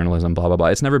yellow journalism, blah, blah, blah.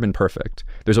 It's never been perfect.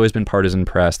 There's always been partisan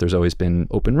press. There's always been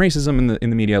open racism in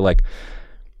the media. Like,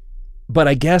 but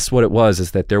I guess what it was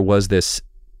is that there was this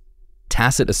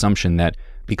tacit assumption that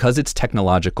because it's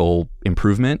technological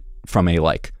improvement from a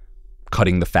like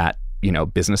cutting the fat,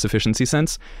 business efficiency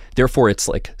sense, therefore it's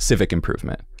like civic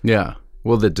improvement. Yeah.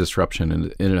 Well, the disruption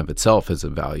in and of itself is a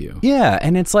value. Yeah.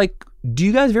 And it's like, have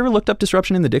you ever looked up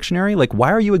disruption in the dictionary? Like,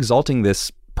 why are you exalting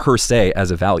this per se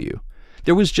as a value?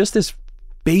 There was just this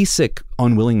basic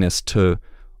unwillingness to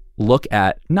look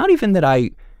at, not even that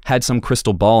I had some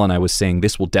crystal ball and I was saying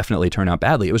this will definitely turn out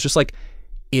badly. It was just like,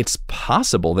 it's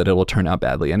possible that it will turn out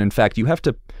badly. And in fact,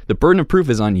 the burden of proof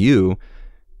is on you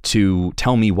to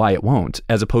tell me why it won't,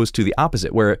 as opposed to the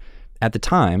opposite, where at the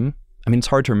time, I mean, it's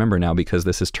hard to remember now because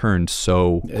this has turned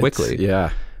so quickly.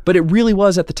 Yeah. But it really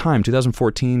was at the time,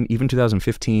 2014, even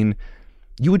 2015,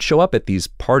 you would show up at these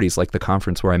parties like the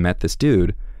conference where I met this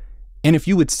dude. And if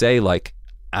you would say like,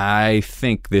 I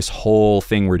think this whole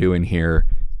thing we're doing here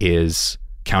is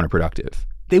counterproductive,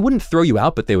 they wouldn't throw you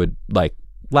out, but they would like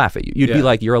laugh at you. You'd be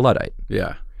like, you're a Luddite.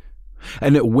 Yeah.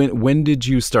 And when did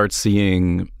you start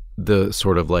seeing the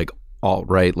sort of like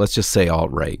alt-right, let's just say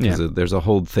alt-right, because there's a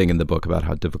whole thing in the book about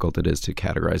how difficult it is to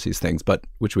categorize these things, but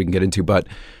which we can get into. But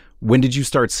when did you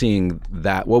start seeing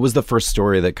that? What was the first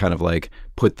story that kind of like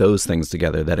put those things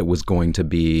together, that it was going to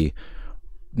be,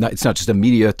 it's not just a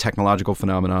media technological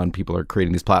phenomenon, people are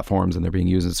creating these platforms and they're being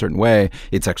used in a certain way,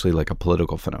 it's actually like a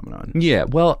political phenomenon? Yeah,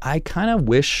 well, I kind of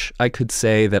wish I could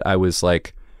say that I was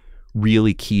like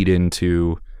really keyed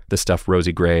into the stuff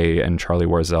Rosie Gray and Charlie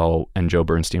Warzel and Joe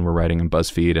Bernstein were writing in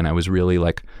BuzzFeed, and I was really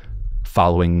like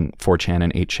following 4chan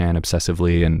and 8chan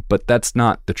obsessively, but that's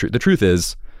not the truth. The truth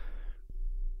is,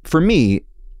 for me,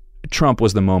 Trump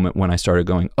was the moment when I started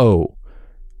going, oh,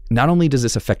 not only does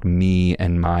this affect me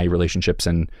and my relationships,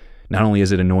 and not only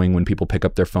is it annoying when people pick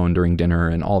up their phone during dinner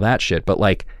and all that shit, but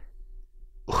like,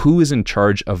 who is in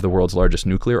charge of the world's largest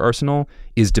nuclear arsenal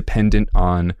is dependent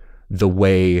on the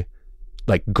way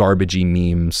like garbagey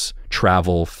memes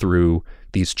travel through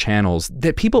these channels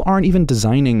that people aren't even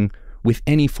designing with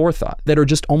any forethought, that are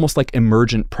just almost like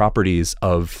emergent properties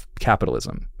of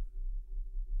capitalism.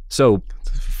 So it's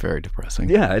very depressing.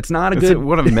 Yeah, it's not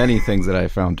one of many things that I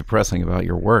found depressing about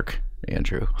your work,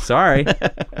 Andrew. Sorry.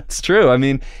 It's true. I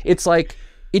mean, it's like,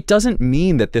 it doesn't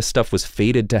mean that this stuff was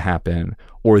fated to happen,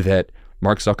 or that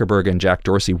Mark Zuckerberg and Jack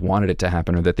Dorsey wanted it to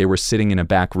happen, or that they were sitting in a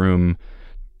back room,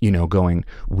 you know, going,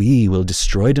 we will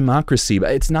destroy democracy.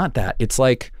 But it's not that. It's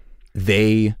like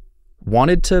they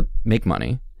wanted to make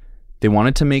money. They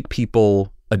wanted to make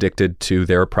people addicted to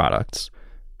their products,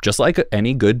 just like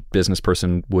any good business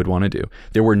person would want to do.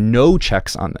 There were no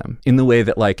checks on them in the way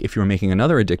that, like, if you were making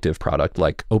another addictive product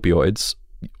like opioids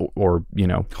or you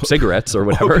know, cigarettes or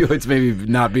whatever. Opioids maybe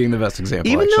not being the best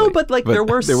example, even actually. though, but like there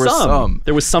were some.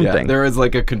 There was something. Yeah, there is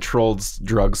like a controlled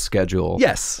drug schedule.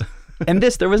 Yes. And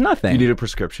there was nothing. You need a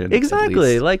prescription.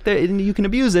 Exactly. Like you can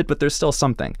abuse it, but there's still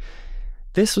something.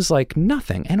 This was like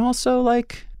nothing. And also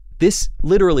like this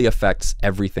literally affects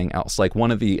everything else. Like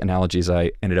one of the analogies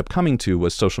I ended up coming to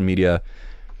was social media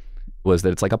was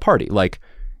that it's like a party. Like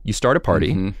you start a party.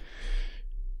 Mm-hmm.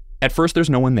 At first there's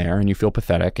no one there and you feel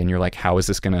pathetic and you're like, how is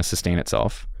this going to sustain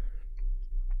itself?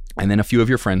 And then a few of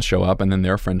your friends show up and then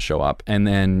their friends show up. And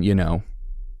then, you know,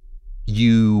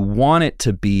 you want it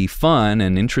to be fun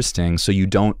and interesting, so you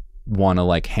don't want to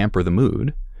like hamper the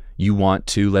mood. You want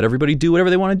to let everybody do whatever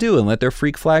they want to do and let their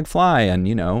freak flag fly, and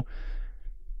you know,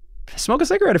 smoke a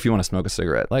cigarette if you want to smoke a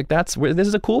cigarette. Like this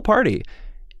is a cool party.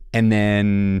 And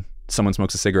then someone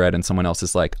smokes a cigarette and someone else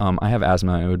is like, I have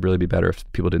asthma. It would really be better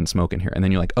if people didn't smoke in here. And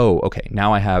then you're like, oh, okay,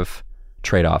 now I have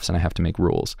trade-offs and I have to make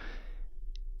rules.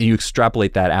 And you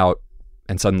extrapolate that out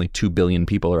and suddenly 2 billion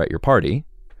people are at your party,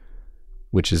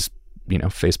 which is, you know,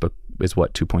 Facebook is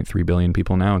what, 2.3 billion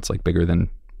people now. It's like bigger than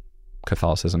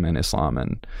Catholicism and Islam.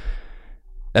 And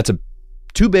that's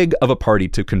too big of a party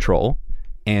to control.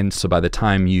 And so by the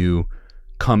time you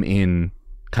come in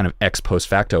kind of ex post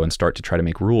facto and start to try to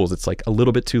make rules, it's like a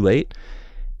little bit too late.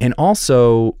 And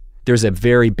also there's a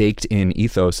very baked in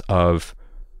ethos of,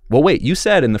 well, wait, you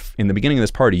said in the beginning of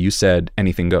this party, you said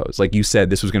anything goes. Like you said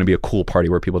this was going to be a cool party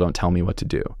where people don't tell me what to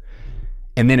do.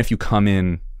 And then if you come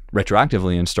in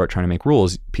retroactively and start trying to make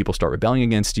rules, people start rebelling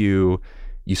against you.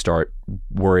 You start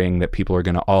worrying that people are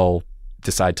going to all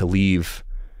decide to leave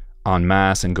en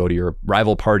masse and go to your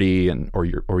rival party,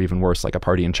 or even worse, like a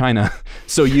party in China.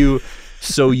 So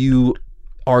you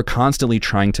are constantly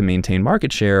trying to maintain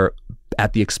market share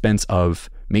at the expense of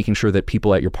making sure that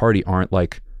people at your party aren't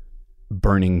like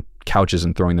burning couches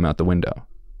and throwing them out the window.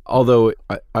 Although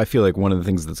I feel like one of the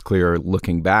things that's clear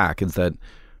looking back is that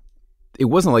it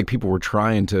wasn't like people were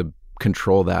trying to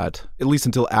control that, at least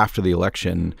until after the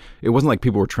election. It wasn't like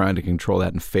people were trying to control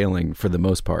that and failing for the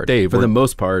most part. The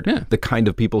most part, yeah. The kind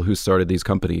of people who started these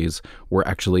companies were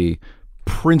actually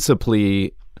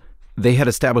principally, they had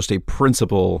established a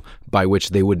principle by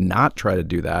which they would not try to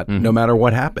do that, no matter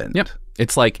what happened. Yep.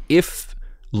 It's like, if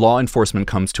law enforcement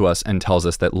comes to us and tells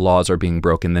us that laws are being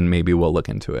broken, then maybe we'll look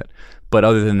into it. But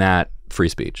other than that, free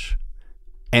speech.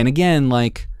 And again,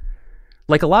 like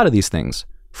a lot of these things,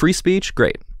 free speech,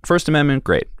 great. First Amendment,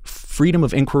 great. Freedom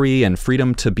of inquiry and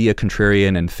freedom to be a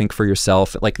contrarian and think for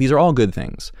yourself, like these are all good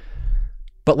things.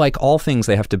 But like all things,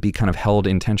 they have to be kind of held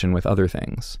in tension with other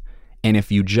things. And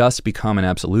if you just become an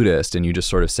absolutist and you just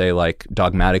sort of say like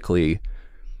dogmatically,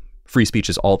 free speech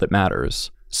is all that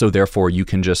matters, so therefore you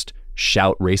can just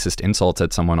shout racist insults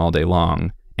at someone all day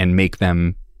long and make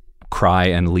them cry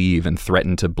and leave and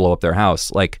threaten to blow up their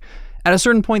house, like at a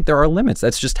certain point, there are limits.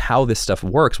 That's just how this stuff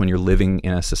works when you're living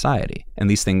in a society.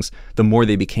 And these things, the more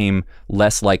they became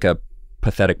less like a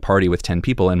pathetic party with 10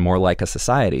 people and more like a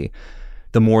society,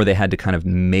 the more they had to kind of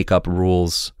make up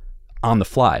rules on the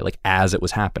fly, like as it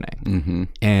was happening. Mm-hmm.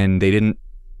 And they didn't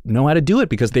know how to do it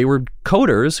because they were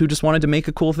coders who just wanted to make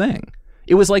a cool thing.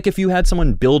 It was like if you had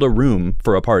someone build a room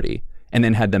for a party and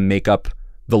then had them make up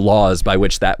the laws by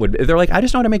which that would, they're like, I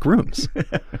just know how to make rooms.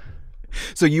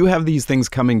 So you have these things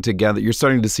coming together. You're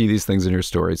starting to see these things in your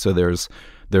story. So there's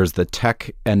the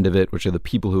tech end of it, which are the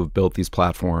people who have built these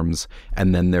platforms.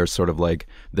 And then there's sort of like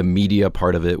the media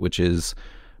part of it, which is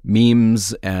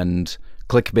memes and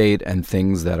clickbait and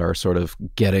things that are sort of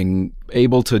getting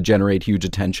able to generate huge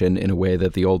attention in a way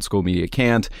that the old school media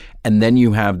can't. And then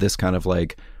you have this kind of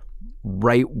like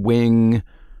right-wing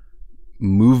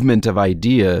movement of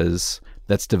ideas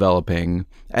that's developing.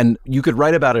 And you could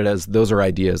write about it as those are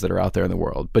ideas that are out there in the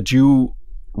world, but you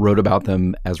wrote about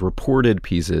them as reported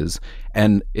pieces.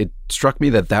 And it struck me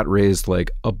that that raised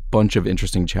like a bunch of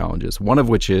interesting challenges. One of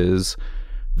which is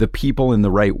the people in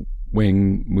the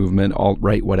right-wing movement,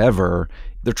 alt-right, whatever,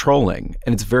 they're trolling.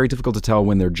 And it's very difficult to tell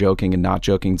when they're joking and not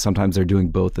joking. Sometimes they're doing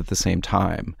both at the same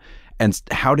time. And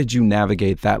how did you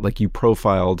navigate that? Like you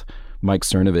profiled Mike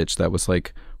Cernovich. That was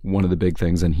like one of the big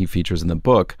things, and he features in the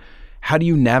book. How do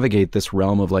you navigate this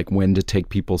realm of like when to take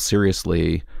people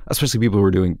seriously, especially people who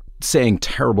are saying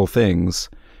terrible things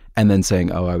and then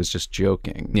saying, oh, I was just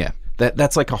joking? Yeah.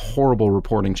 That's like a horrible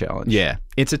reporting challenge. Yeah.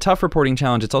 It's a tough reporting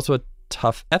challenge. It's also a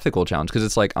tough ethical challenge because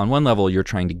it's like on one level, you're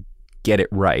trying to get it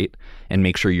right and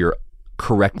make sure you're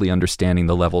correctly understanding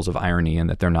the levels of irony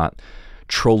and that they're not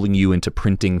trolling you into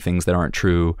printing things that aren't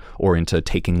true or into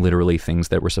taking literally things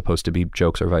that were supposed to be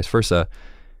jokes or vice versa.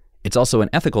 It's also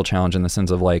an ethical challenge in the sense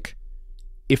of like,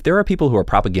 if there are people who are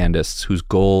propagandists whose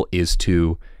goal is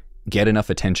to get enough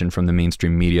attention from the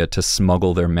mainstream media to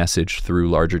smuggle their message through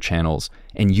larger channels,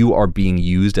 and you are being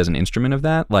used as an instrument of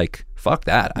that, like, fuck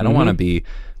that. I don't want to be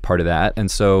part of that.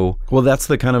 And so... Well, that's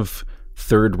the kind of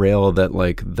third rail that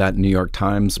like that New York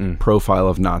Times profile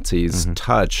of Nazis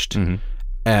touched.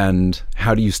 And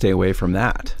how do you stay away from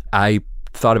that? I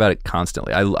thought about it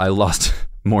constantly. I lost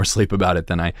more sleep about it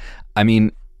than I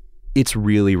mean, it's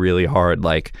really, really hard.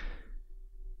 Like,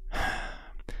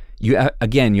 you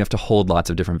have to hold lots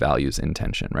of different values in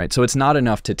tension, right? So it's not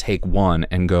enough to take one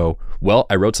and go, well,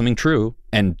 I wrote something true,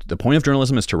 and the point of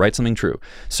journalism is to write something true.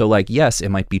 So like, yes, it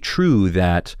might be true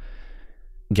that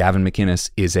Gavin McInnes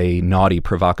is a naughty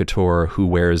provocateur who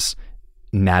wears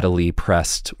Natalie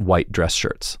pressed white dress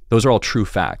shirts. Those are all true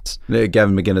facts.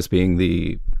 Gavin McInnes being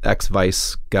the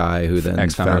ex-Vice guy who then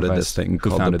founded this thing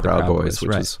called the Proud Boys,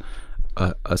 which is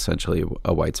essentially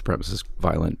a white supremacist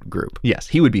violent group. Yes,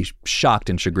 he would be shocked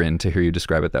and chagrined to hear you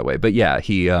describe it that way. But yeah,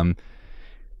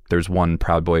 there's one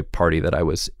Proud Boy party that I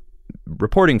was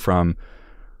reporting from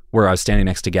where I was standing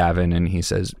next to Gavin, and he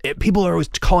says, people are always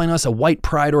calling us a white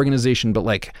pride organization, but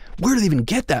like, where do they even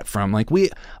get that from? Like,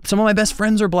 some of my best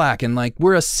friends are black, and like,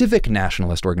 we're a civic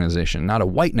nationalist organization, not a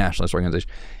white nationalist organization.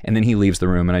 And then he leaves the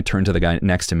room, and I turn to the guy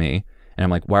next to me, and I'm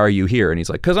like, why are you here? And he's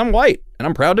like, because I'm white, and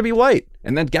I'm proud to be white.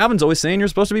 And then Gavin's always saying you're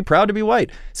supposed to be proud to be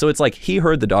white. So it's like he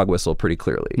heard the dog whistle pretty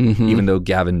clearly, even though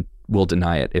Gavin will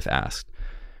deny it if asked.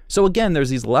 So again, there's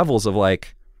these levels of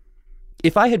like,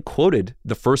 if I had quoted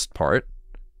the first part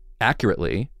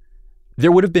accurately,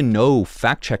 there would have been no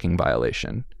fact-checking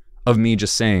violation of me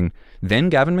just saying, then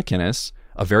Gavin McInnes,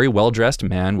 a very well-dressed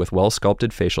man with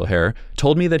well-sculpted facial hair,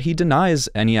 told me that he denies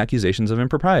any accusations of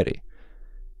impropriety.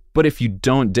 But if you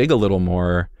don't dig a little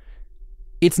more,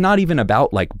 it's not even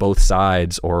about like both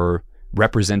sides or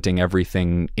representing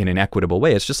everything in an equitable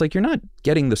way. It's just like, you're not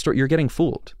getting the story, you're getting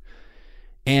fooled.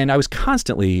 And I was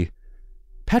constantly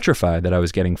petrified that I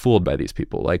was getting fooled by these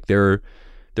people. Like there's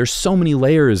so many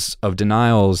layers of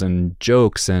denials and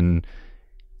jokes, and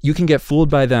you can get fooled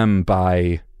by them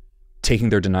by taking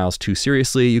their denials too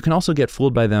seriously. You can also get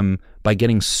fooled by them by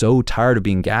getting so tired of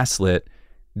being gaslit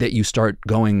that you start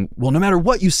going, well, no matter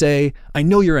what you say, I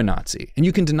know you're a Nazi, and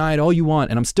you can deny it all you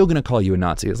want, and I'm still going to call you a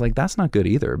Nazi. It's like, that's not good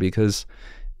either, because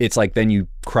it's like then you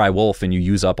cry wolf and you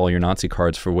use up all your Nazi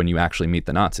cards for when you actually meet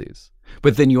the Nazis.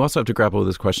 But then you also have to grapple with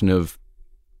this question of,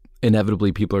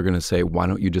 inevitably people are going to say, why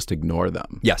don't you just ignore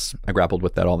them? Yes, I grappled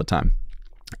with that all the time.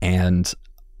 And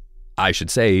I should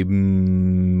say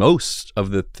most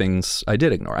of the things I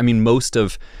did ignore. I mean, most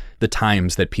of the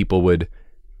times that people would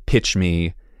pitch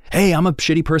me, hey, I'm a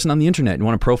shitty person on the internet. You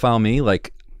want to profile me?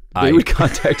 Like, they would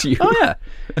contact you. Oh yeah.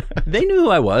 They knew who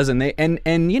I was, and they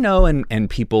and you know, and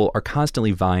people are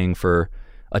constantly vying for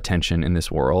attention in this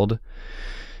world.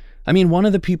 I mean, one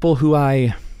of the people who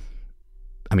I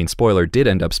mean, spoiler, did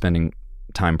end up spending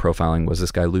time profiling was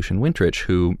this guy, Lucian Wintrich,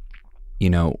 who, you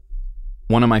know,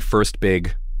 one of my first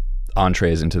big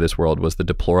entrees into this world was the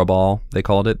Deploraball, they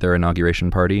called it, their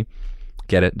inauguration party.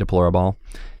 Get it? Deplorable.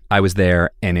 I was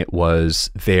there, and it was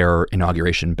their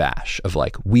inauguration bash of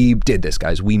like, we did this,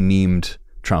 guys. We memed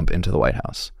Trump into the White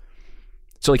House.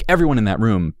 So like everyone in that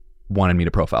room wanted me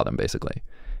to profile them, basically.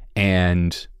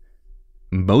 And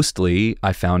mostly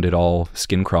I found it all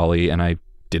skin crawly, and I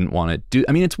didn't want to do.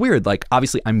 I mean, it's weird. Like,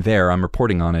 obviously I'm there, I'm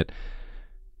reporting on it,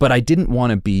 but I didn't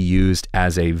want to be used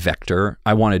as a vector.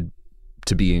 I wanted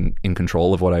to be in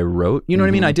control of what I wrote. You know what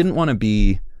I mean? I didn't want to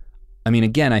be, I mean,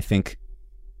 again, I think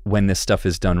when this stuff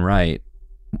is done right,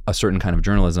 a certain kind of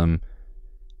journalism,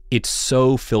 it's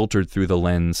so filtered through the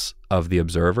lens of the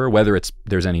observer, whether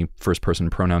there's any first person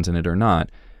pronouns in it or not,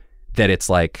 that it's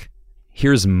like,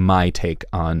 here's my take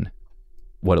on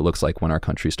what it looks like when our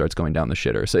country starts going down the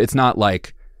shitter. So it's not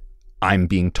like I'm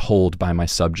being told by my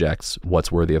subjects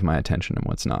what's worthy of my attention and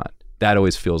what's not. That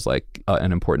always feels like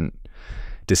an important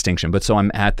distinction. But so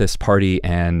I'm at this party,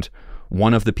 and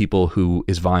one of the people who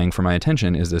is vying for my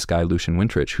attention is this guy, Lucian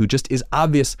Wintrich, who just is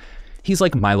obvious. He's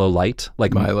like Milo Light,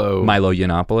 like Milo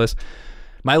Yiannopoulos.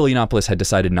 Milo Yiannopoulos had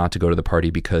decided not to go to the party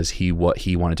because he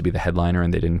wanted to be the headliner,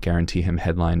 and they didn't guarantee him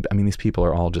headline. I mean, these people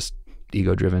are all just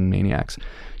ego-driven maniacs.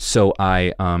 So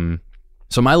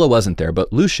so Milo wasn't there,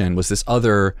 but Lucian was this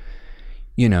other,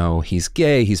 you know, he's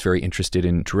gay. He's very interested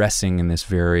in dressing in this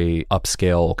very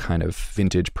upscale kind of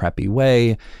vintage preppy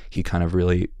way. He kind of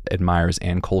really admires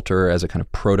Ann Coulter as a kind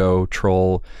of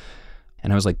proto-troll.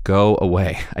 And I was like, go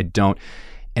away. I don't.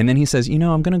 And then he says, you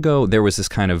know, I'm going to go. There was this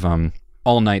kind of,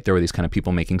 all night there were these kind of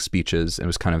people making speeches. It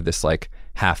was kind of this like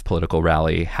half political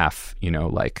rally, half, you know,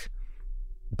 like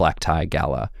black tie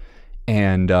gala.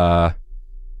 And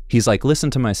he's like,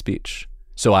 listen to my speech.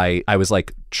 So I was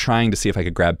like trying to see if I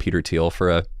could grab Peter Thiel for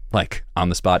a like on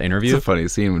the spot interview. It's a funny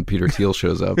scene when Peter Thiel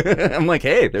shows up. I'm like,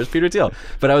 hey, there's Peter Thiel.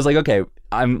 But I was like, okay,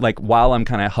 I'm like, while I'm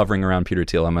kind of hovering around Peter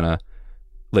Thiel, I'm going to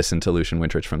listen to Lucian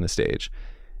Wintrich from the stage.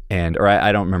 Or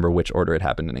I don't remember which order it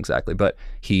happened in exactly, but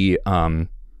he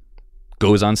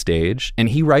goes on stage and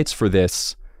he writes for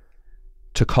this.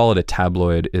 To call it a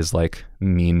tabloid is like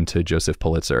mean to Joseph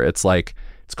Pulitzer. It's like,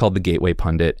 it's called The Gateway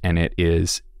Pundit, and it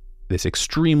is this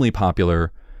extremely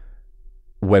popular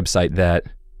website that,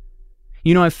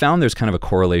 you know, I've found there's kind of a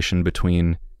correlation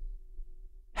between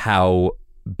how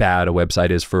bad a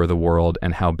website is for the world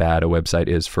and how bad a website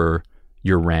is for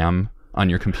your RAM on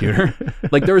your computer.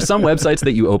 Like there are some websites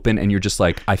that you open and you're just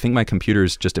like, I think my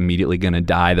computer's just immediately going to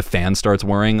die. The fan starts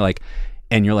whirring, like,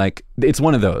 and you're like, it's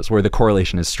one of those where the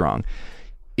correlation is strong.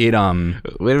 Wait a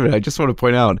minute, I just want to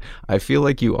point out, I feel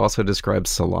like you also described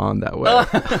Salon that way.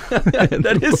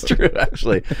 That is true,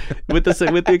 actually, with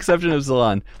the exception of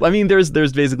Salon. I mean, there's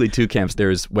basically two camps.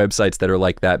 There's websites that are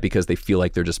like that because they feel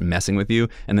like they're just messing with you,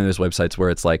 and then there's websites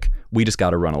where it's like, we just got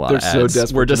to run a lot of ads. They're so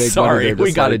desperate. We're just to make sorry. money.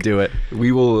 We got to do it.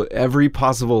 We will. Every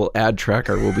possible ad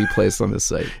tracker will be placed on this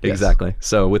site. Yes. Exactly.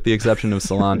 So with the exception of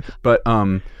Salon, but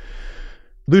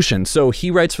Lucian. So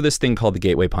he writes for this thing called The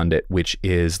Gateway Pundit, which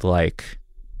is like,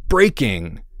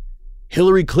 breaking,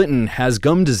 Hillary Clinton has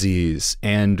gum disease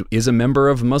and is a member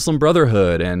of Muslim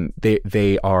Brotherhood, and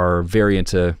they are very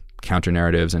into counter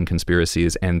narratives and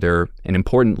conspiracies, and they're an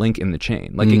important link in the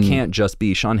chain. Like it can't just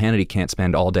be Sean Hannity can't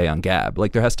spend all day on Gab.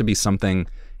 Like there has to be something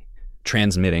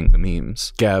transmitting the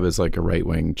memes. Gab is like a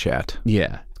right-wing chat.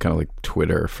 Yeah. It's kind of like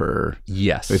Twitter for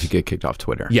if you get kicked off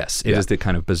Twitter. Yes, it is the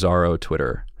kind of bizarro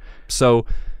Twitter. So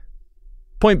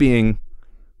point being,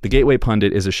 The Gateway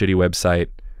Pundit is a shitty website.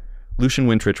 Lucian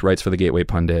Wintrich writes for The Gateway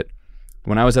Pundit.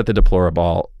 When I was at the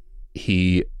Deplorable,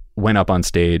 he went up on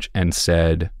stage and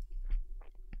said,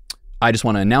 I just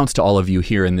want to announce to all of you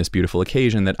here in this beautiful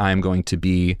occasion that I am going to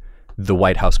be the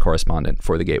White House correspondent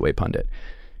for The Gateway Pundit.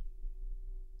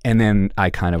 And then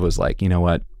I kind of was like, you know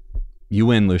what? You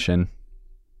win, Lucian.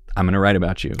 I'm going to write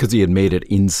about you. Because he had made it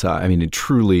inside. I mean,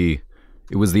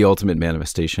 it was the ultimate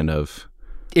manifestation of...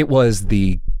 It was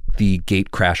the gate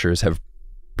crashers have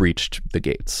breached the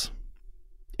gates.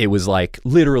 It was like,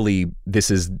 literally, this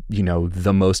is, you know,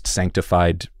 the most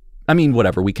sanctified. I mean,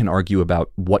 whatever, we can argue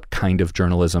about what kind of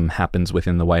journalism happens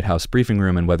within the White House briefing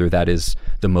room and whether that is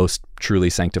the most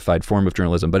truly sanctified form of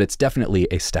journalism, but it's definitely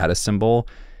a status symbol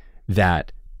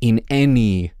that in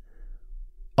any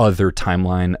other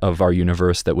timeline of our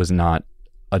universe that was not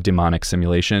a demonic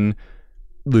simulation,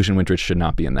 Lucian Wintrich should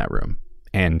not be in that room.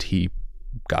 And he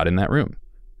got in that room.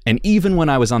 And even when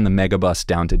I was on the megabus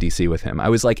down to DC with him, I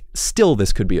was like, still,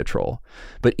 this could be a troll.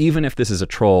 But even if this is a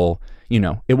troll, you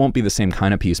know, it won't be the same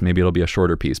kind of piece. Maybe it'll be a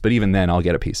shorter piece. But even then, I'll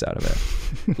get a piece out of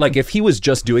it. Like, if he was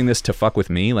just doing this to fuck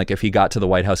with me, like if he got to the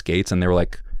White House gates and they were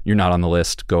like, you're not on the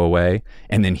list, go away.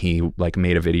 And then he like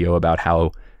made a video about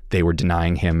how they were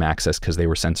denying him access because they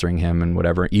were censoring him and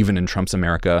whatever. Even in Trump's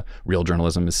America, real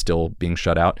journalism is still being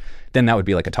shut out. Then that would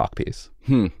be like a talk piece.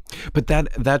 But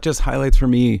that just highlights for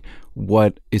me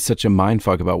what is such a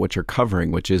mindfuck about what you're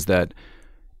covering, which is that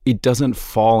it doesn't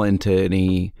fall into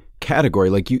any category.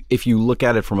 Like if you look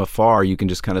at it from afar, you can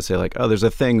just kind of say like, oh, there's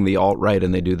a thing, the alt-right,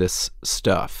 and they do this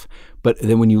stuff. But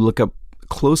then when you look up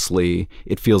closely,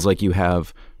 it feels like you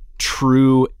have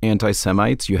true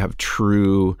anti-Semites, you have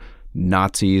true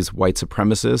Nazis, white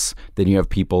supremacists, then you have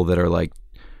people that are like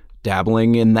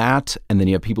dabbling in that, and then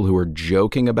you have people who are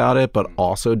joking about it but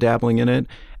also dabbling in it,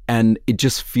 and it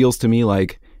just feels to me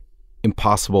like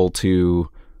impossible to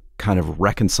kind of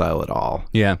reconcile it all.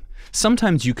 Yeah.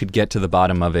 Sometimes you could get to the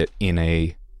bottom of it in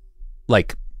a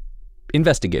like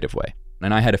investigative way.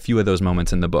 And I had a few of those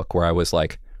moments in the book where I was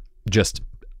like just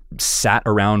sat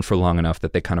around for long enough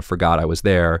that they kind of forgot I was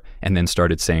there and then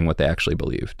started saying what they actually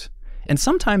believed. And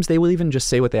sometimes they will even just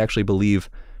say what they actually believe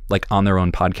like on their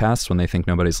own podcasts when they think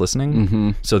nobody's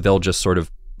listening. So they'll just sort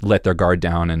of let their guard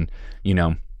down, and, you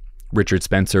know, Richard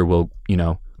Spencer will, you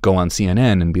know, go on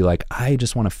CNN and be like, I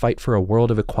just want to fight for a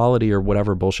world of equality or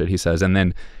whatever bullshit he says. And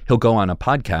then he'll go on a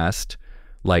podcast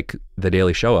like The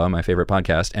Daily Show, my favorite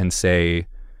podcast, and say,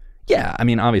 yeah, I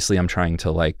mean, obviously I'm trying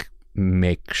to like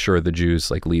make sure the Jews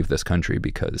like leave this country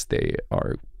because they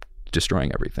are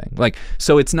destroying everything. Like,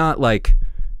 so it's not like,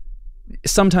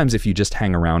 sometimes if you just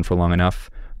hang around for long enough,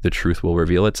 the truth will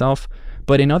reveal itself.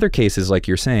 But in other cases, like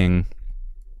you're saying,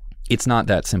 it's not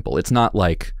that simple. It's not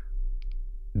like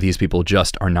these people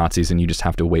just are Nazis and you just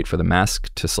have to wait for the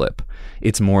mask to slip.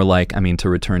 It's more like, I mean, to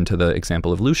return to the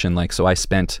example of Lucian, like, so I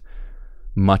spent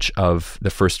much of the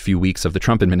first few weeks of the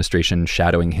Trump administration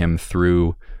shadowing him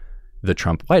through the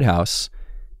Trump White House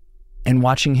and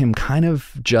watching him kind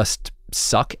of just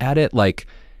suck at it. Like,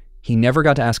 he never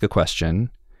got to ask a question.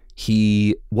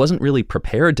 He wasn't really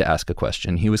prepared to ask a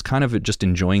question. He was kind of just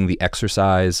enjoying the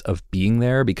exercise of being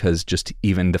there, because just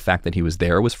even the fact that he was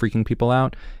there was freaking people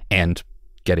out and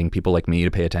getting people like me to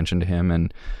pay attention to him.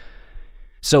 And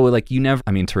so like, you never,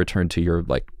 I mean, to return to your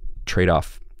like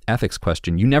trade-off ethics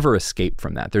question, you never escape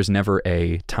from that. There's never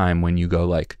a time when you go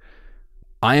like,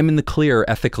 I am in the clear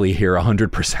ethically here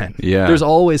 100%. Yeah. There's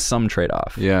always some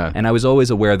trade-off. Yeah. And I was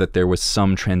always aware that there was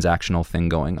some transactional thing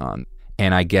going on.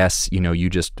 And I guess, you know, you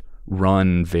just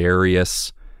run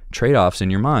various trade-offs in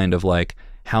your mind of like,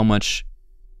 how much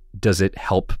does it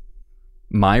help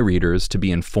my readers to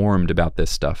be informed about this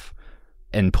stuff,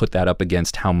 and put that up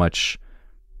against how much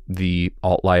the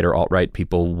alt-light or alt-right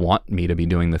people want me to be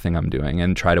doing the thing I'm doing,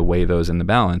 and try to weigh those in the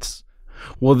balance.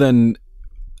 Well, then,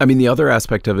 I mean, the other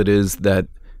aspect of it is that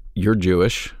you're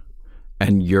Jewish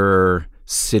and you're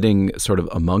sitting sort of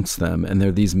amongst them, and there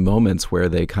are these moments where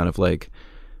they kind of like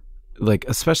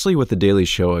especially with the Daily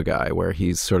Show guy, where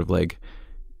he's sort of like,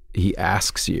 he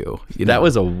asks you know? That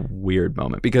was a weird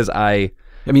moment, because I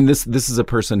mean, this is a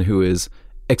person who is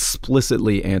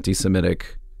explicitly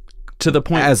anti-Semitic to the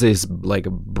point as his like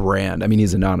brand. I mean,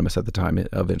 he's anonymous at the time.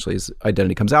 Eventually his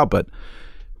identity comes out,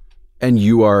 and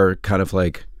you are kind of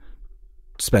like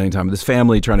spending time with his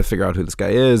family, trying to figure out who this guy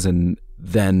is. And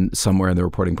then somewhere in the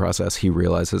reporting process, he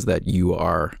realizes that you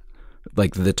are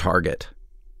like the target.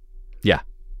 Yeah.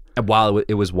 While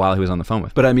he was on the phone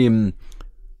with. But I mean,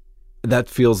 that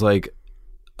feels like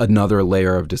another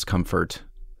layer of discomfort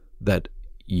that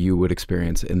you would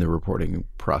experience in the reporting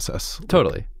process.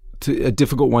 Totally. A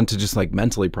difficult one to just like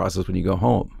mentally process when you go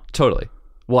home. Totally.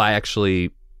 Well,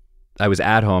 I was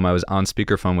at home. I was on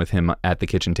speakerphone with him at the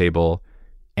kitchen table,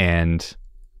 and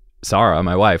Sarah,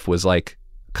 my wife, was like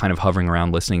kind of hovering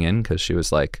around listening in, because she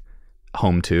was like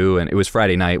home too. And it was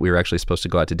Friday night. We were actually supposed to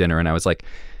go out to dinner, and I was like,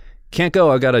 can't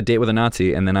go. I got a date with a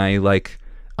Nazi. And then I like,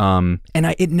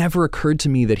 it never occurred to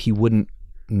me that he wouldn't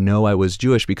know I was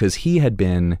Jewish, because he had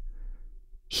been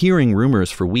hearing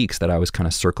rumors for weeks that I was kind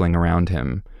of circling around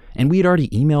him. And we had already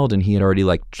emailed, and he had already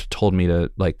like told me to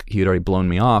like, he had already blown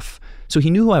me off. So he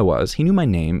knew who I was. He knew my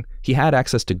name. He had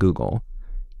access to Google.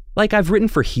 Like, I've written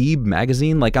for Heeb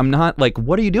magazine. Like, I'm not like,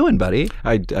 what are you doing, buddy?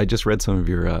 I just read some of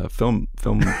your film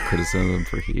criticism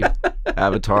for Heeb.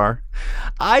 Avatar.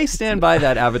 I stand by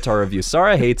that Avatar review.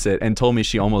 Sarah hates it and told me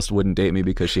she almost wouldn't date me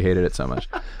because she hated it so much.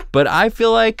 But I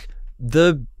feel like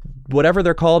whatever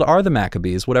they're called are the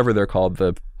Maccabees, whatever they're called,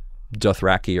 the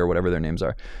Dothraki or whatever their names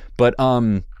are. But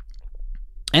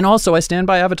and also I stand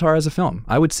by Avatar as a film.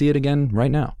 I would see it again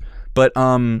right now. But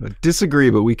I disagree,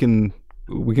 but we can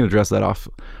address that off.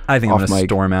 I think I'm going to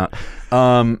storm out.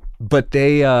 But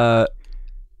they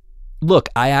look,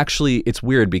 it's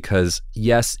weird, because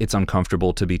yes, it's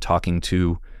uncomfortable to be talking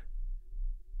to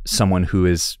someone who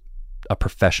is a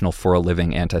professional for a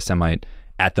living anti-Semite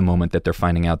at the moment that they're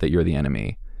finding out that you're the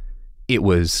enemy. It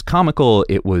was comical.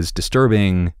 It was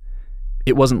disturbing.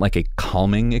 It wasn't like a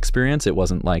calming experience. It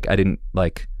wasn't like I didn't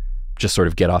like just sort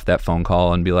of get off that phone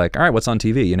call and be like, all right, what's on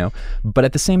TV, you know? But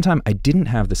at the same time, I didn't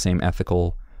have the same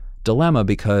ethical dilemma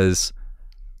because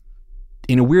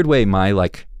in a weird way, my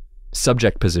like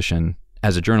subject position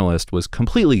as a journalist was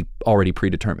completely already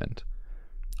predetermined.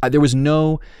 There was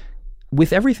no,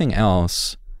 with everything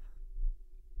else,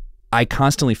 I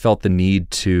constantly felt the need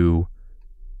to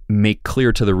make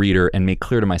clear to the reader and make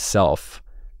clear to myself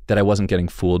that I wasn't getting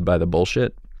fooled by the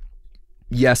bullshit.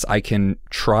 Yes, I can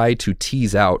try to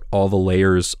tease out all the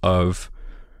layers of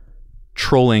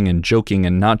trolling and joking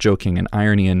and not joking and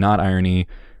irony and not irony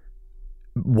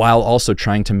while also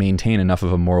trying to maintain enough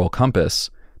of a moral compass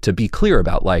to be clear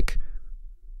about like,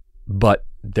 but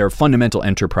their fundamental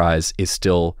enterprise is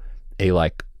still a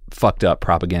like fucked up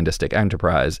propagandistic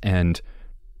enterprise. And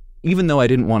even though I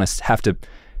didn't want to have to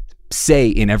say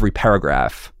in every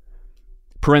paragraph,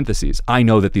 parentheses, I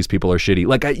know that these people are shitty.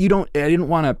 Like I didn't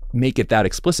want to make it that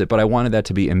explicit, but I wanted that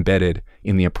to be embedded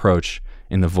in the approach,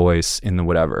 in the voice, in the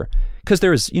whatever. Because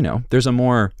there's a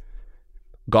more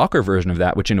Gawker version of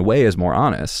that, which in a way is more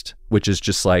honest, which is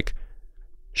just like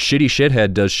shitty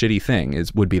shithead does shitty thing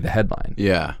would be the headline.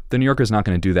 Yeah. The New Yorker's not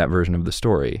going to do that version of the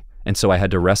story. And so I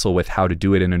had to wrestle with how to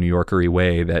do it in a New Yorker-y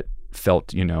way that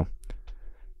felt, you know,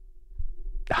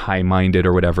 high-minded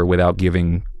or whatever without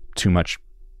giving too much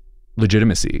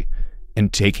legitimacy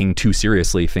and taking too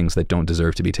seriously things that don't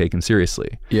deserve to be taken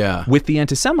seriously. Yeah. With the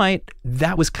Anti-Semite,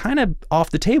 that was kind of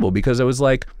off the table because I was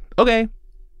like, okay,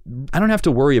 I don't have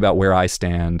to worry about where I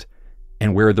stand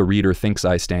and where the reader thinks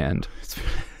I stand.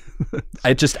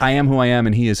 I am who I am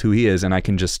and he is who he is, and I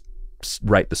can just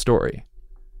write the story.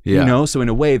 Yeah. You know, so in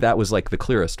a way that was like the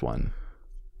clearest one.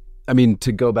 I mean,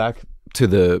 to go back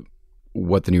to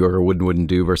what the New Yorker would and wouldn't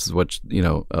do versus what, you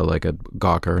know, like a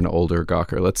Gawker, an older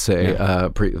Gawker, let's say,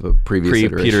 the previous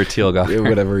iteration, Peter Thiel Gawker,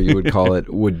 whatever you would call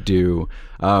it, would do.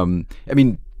 I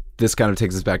mean, this kind of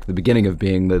takes us back to the beginning of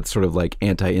being the sort of like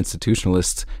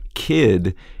anti-institutionalist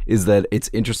kid, is that it's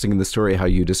interesting in the story how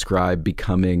you describe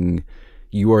becoming,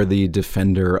 you are the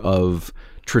defender of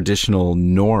traditional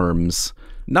norms,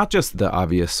 not just the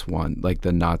obvious one, like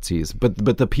the Nazis,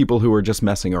 but the people who are just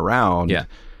messing around. Yeah.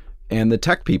 And the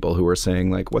tech people who are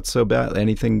saying like, what's so bad?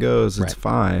 Anything goes. It's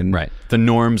fine. Right. The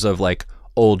norms of like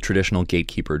old traditional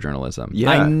gatekeeper journalism. Yeah.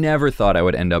 I never thought I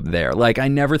would end up there. Like I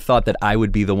never thought that I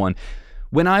would be the one.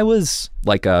 When I was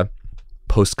like a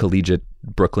post-collegiate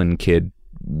Brooklyn kid,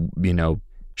 you know,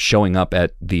 showing up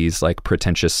at these like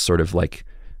pretentious sort of like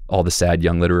all the sad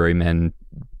young literary men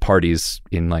parties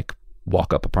in like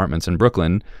walk-up apartments in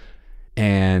Brooklyn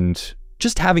and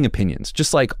just having opinions,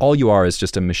 just like all you are is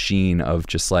just a machine of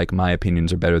just like my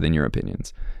opinions are better than your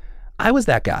opinions. I was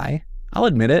that guy. I'll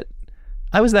admit it.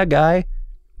 I was that guy.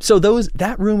 So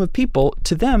that room of people,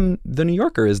 to them, the New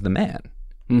Yorker is the man.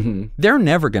 Mm-hmm. They're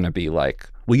never going to be like,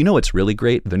 well, you know what's really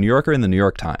great? The New Yorker and the New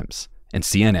York Times and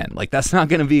CNN. Like that's not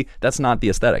the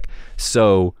aesthetic.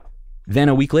 So then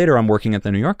a week later, I'm working at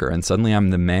the New Yorker and suddenly I'm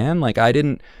the man. Like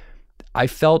I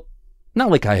felt not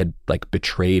like I had like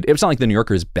betrayed. It's not like the New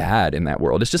Yorker is bad in that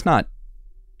world. It's just not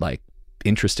like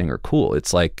interesting or cool.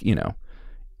 It's like, you know,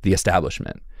 the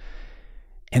establishment.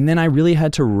 And then I really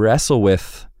had to wrestle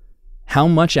with how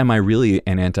much am I really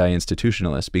an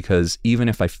anti-institutionalist? Because even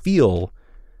if I feel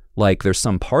like there's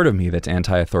some part of me that's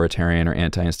anti-authoritarian or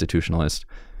anti-institutionalist,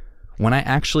 when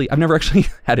I've never actually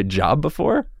had a job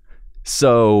before.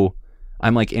 So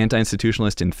I'm like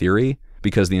anti-institutionalist in theory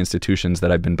because the institutions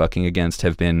that I've been bucking against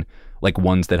have been like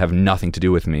ones that have nothing to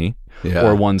do with me,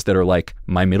 or ones that are like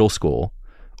my middle school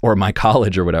or my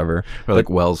college or whatever. Or like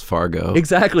Wells Fargo.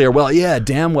 Exactly. Or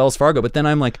damn Wells Fargo. But then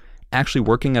I'm like actually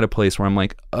working at a place where I'm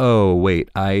like, oh, wait,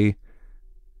 I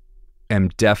am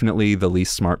definitely the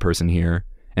least smart person here.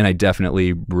 And I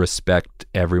definitely respect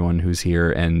everyone who's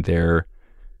here and they're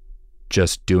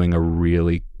just doing a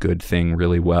really good thing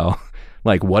really well.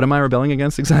 Like, what am I rebelling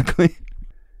against exactly?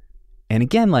 And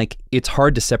again, like, it's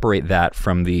hard to separate that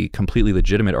from the completely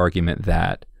legitimate argument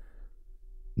that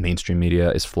mainstream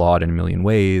media is flawed in a million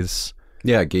ways.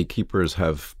 Yeah, gatekeepers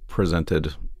have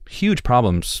presented huge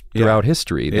problems throughout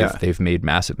history. They've made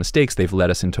massive mistakes. They've led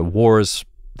us into wars.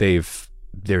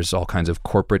 There's all kinds of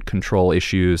corporate control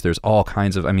issues. There's all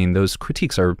kinds of, those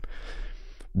critiques are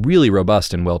really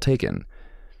robust and well taken.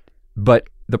 But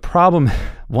the problem,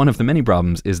 one of the many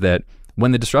problems, is that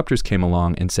when the disruptors came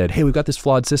along and said, hey, we've got this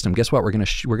flawed system, guess what? We're going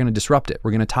to disrupt it.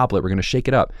 We're going to topple it. We're going to shake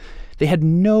it up. They had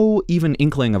no even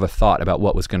inkling of a thought about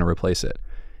what was going to replace it.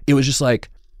 It was just like,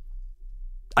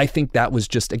 I think that was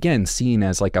just, again, seen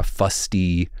as like a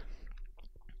fusty,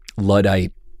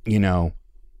 Luddite,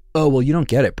 oh, well, you don't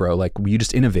get it, bro. Like, you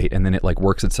just innovate and then it like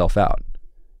works itself out.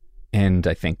 And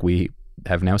I think we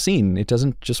have now seen it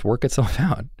doesn't just work itself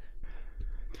out.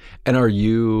 And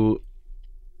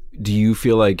do you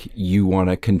feel like you want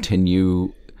to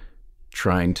continue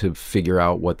trying to figure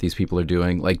out what these people are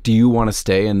doing? Like, do you want to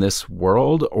stay in this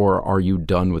world, or are you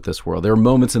done with this world? There are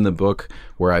moments in the book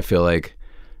where I feel like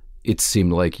it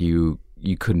seemed like you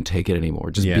couldn't take it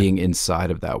anymore, just being inside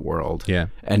of that world. Yeah.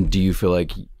 And do you feel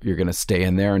like you're going to stay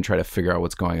in there and try to figure out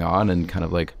what's going on and kind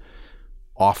of like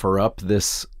offer up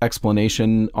this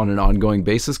explanation on an ongoing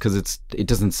basis? Because it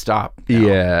doesn't stop now.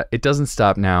 Yeah, it doesn't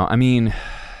stop now. I mean,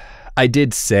 I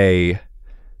did say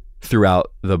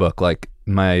throughout the book, like,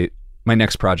 my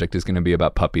next project is going to be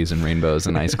about puppies and rainbows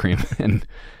and ice cream. And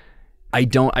I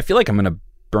feel like I'm going to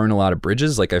burn a lot of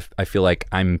bridges. Like, I feel like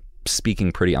I'm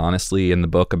speaking pretty honestly in the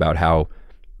book about how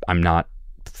I'm not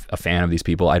a fan of these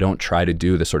people. I don't try to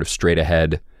do the sort of straight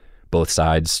ahead, both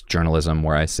sides journalism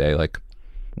where I say like,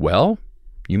 well,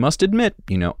 you must admit,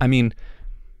 I mean,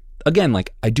 again,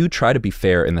 like, I do try to be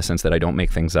fair in the sense that I don't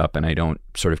make things up and I don't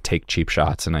sort of take cheap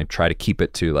shots, and I try to keep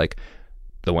it to like,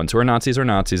 the ones who are Nazis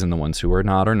and the ones who are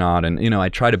not are not. And, I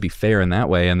try to be fair in that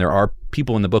way. And there are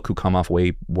people in the book who come off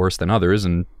way worse than others,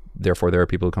 and therefore there are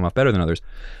people who come off better than others.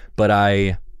 But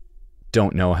I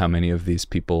don't know how many of these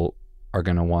people are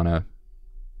going to want to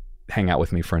hang out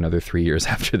with me for another 3 years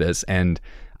after this. And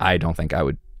I don't think I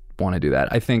would want to do that.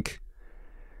 I think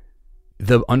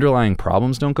the underlying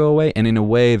problems don't go away. And in a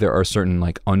way, there are certain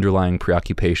like underlying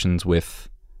preoccupations with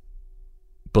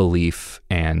belief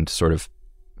and sort of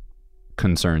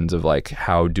concerns of like,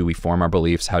 how do we form our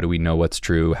beliefs? How do we know what's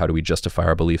true? How do we justify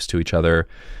our beliefs to each other?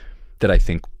 That I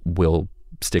think will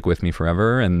stick with me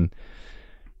forever. And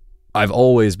I've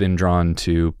always been drawn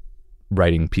to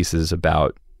writing pieces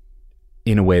about,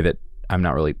 in a way that I'm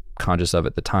not really conscious of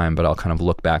at the time, but I'll kind of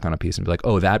look back on a piece and be like,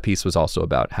 oh, that piece was also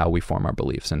about how we form our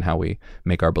beliefs and how we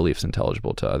make our beliefs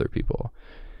intelligible to other people.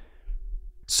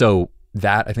 So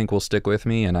that I think will stick with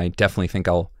me. And I definitely think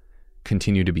I'll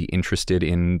continue to be interested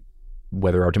in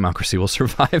whether our democracy will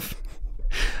survive.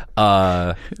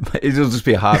 It'll just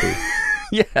be a hobby.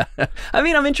 Yeah. I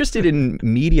mean, I'm interested in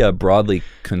media broadly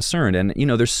concerned. And,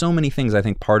 there's so many things. I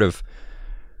think part of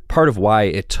why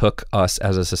it took us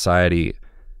as a society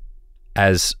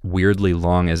as weirdly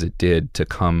long as it did to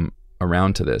come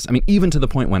around to this. I mean, even to the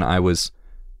point when I was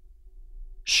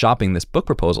shopping this book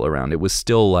proposal around, it was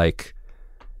still like,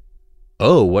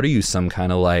 oh, what are you, some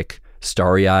kind of like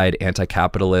starry-eyed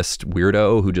anti-capitalist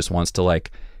weirdo who just wants to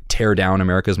like tear down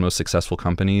America's most successful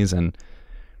companies? And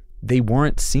they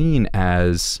weren't seen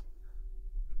as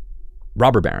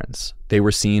robber barons. They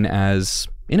were seen as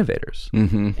innovators.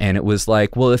 Mm-hmm. And it was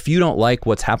like, well, if you don't like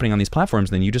what's happening on these platforms,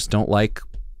 then you just don't like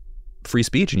free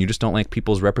speech and you just don't like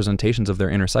people's representations of their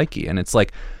inner psyche. And it's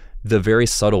like the very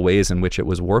subtle ways in which it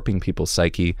was warping people's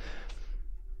psyche.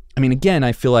 I mean, again,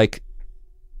 I feel like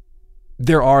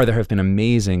there have been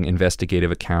amazing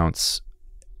investigative accounts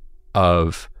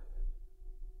of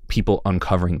people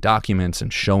uncovering documents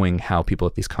and showing how people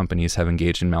at these companies have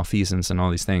engaged in malfeasance and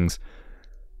all these things.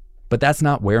 But that's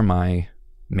not where my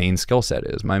main skill set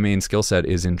is. My main skill set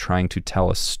is in trying to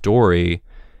tell a story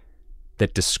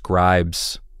that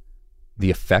describes the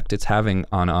effect it's having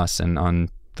on us and on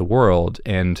the world.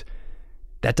 And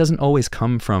that doesn't always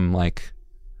come from like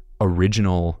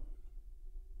original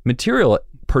material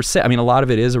per se. I mean, a lot of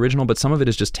it is original, but some of it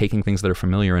is just taking things that are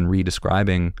familiar and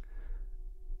re-describing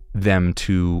them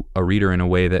to a reader in a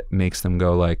way that makes them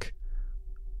go like,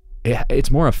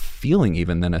 it's more a feeling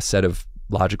even than a set of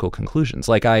logical conclusions.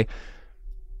 Like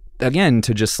again,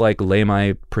 to just like lay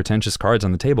my pretentious cards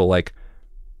on the table, like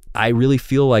I really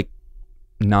feel like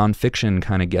nonfiction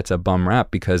kind of gets a bum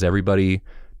rap because everybody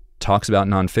talks about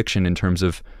nonfiction in terms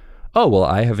of, oh, well,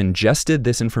 I have ingested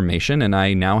this information and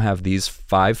I now have these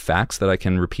 5 facts that I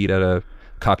can repeat at a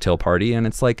cocktail party. And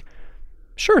it's like,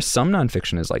 sure, some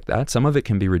nonfiction is like that. Some of it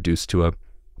can be reduced to a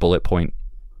bullet point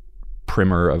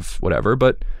primer of whatever,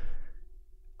 but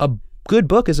a good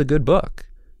book is a good book.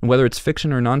 And whether it's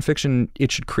fiction or nonfiction,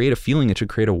 it should create a feeling, it should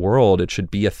create a world, it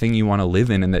should be a thing you want to live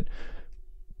in and that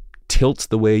tilts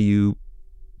the way you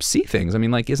see things. I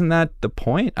mean, like, isn't that the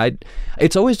point?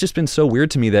 It's always just been so weird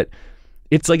to me that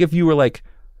it's like if you were like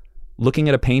looking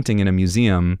at a painting in a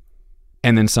museum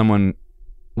and then someone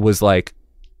was like,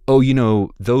 oh,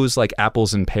 those like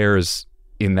apples and pears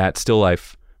in that still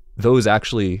life, those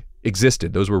actually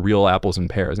existed. Those were real apples and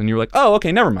pears. And you're like, oh,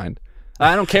 okay, never mind.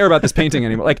 I don't care about this painting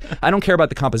anymore. Like, I don't care about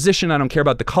the composition. I don't care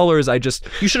about the colors.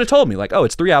 You should have told me like, oh,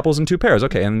 it's 3 apples and 2 pears.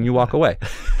 Okay. And then you walk away.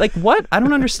 Like, what? I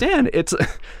don't understand.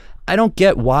 I don't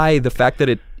get why the fact that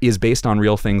it is based on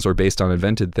real things or based on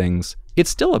invented things, it's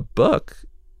still a book,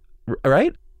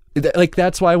 right? Like,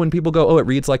 that's why when people go, oh, it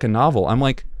reads like a novel, I'm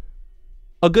like,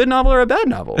 a good novel or a bad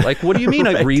novel? Like, what do you mean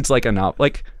It reads like a novel?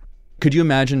 Like, could you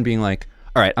imagine being like,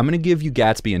 all right, I'm going to give you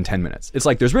Gatsby in 10 minutes. It's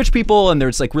like there's rich people and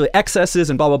there's like really excesses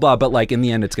and blah, blah, blah. But like in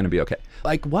the end, it's going to be okay.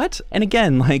 Like, what? And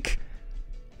again, like,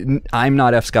 I'm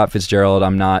not F. Scott Fitzgerald.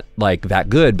 I'm not like that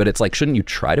good. But it's like, shouldn't you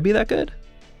try to be that good?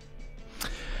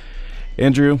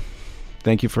 Andrew,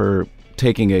 thank you for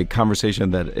taking a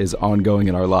conversation that is ongoing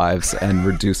in our lives and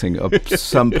reducing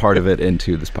some part of it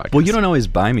into this podcast. Well, you don't always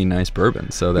buy me nice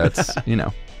bourbon. So that's, you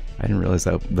know. I didn't realize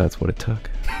that's what it took.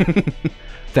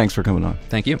 Thanks for coming on.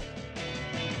 Thank you.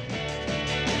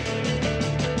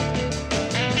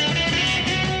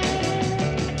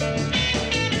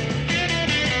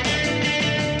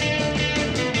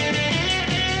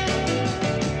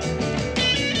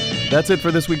 That's it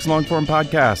for this week's Longform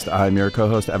Podcast. I'm your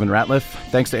co-host, Evan Ratliff.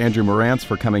 Thanks to Andrew Marantz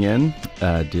for coming in.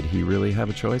 Did he really have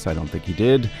a choice? I don't think he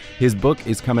did. His book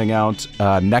is coming out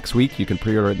next week. You can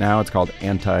pre-order it now. It's called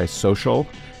Anti-Social.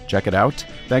 Check it out.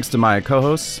 Thanks to my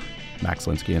co-hosts, Max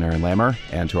Linsky and Aaron Lammer,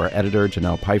 and to our editor,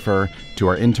 Janelle Pfeiffer, to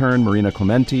our intern, Marina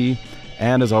Clementi,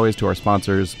 and as always, to our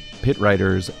sponsors, Pit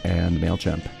Writers and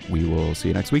MailChimp. We will see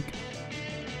you next week.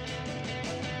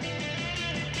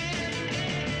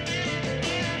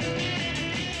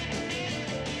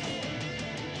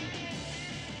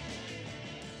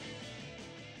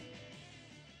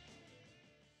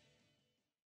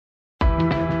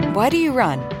 Why do you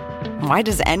run? Why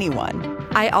does anyone?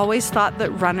 I always thought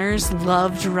that runners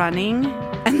loved running,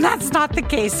 and that's not the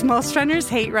case. Most runners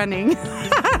hate running,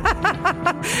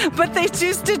 but they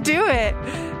choose to do it.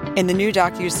 In the new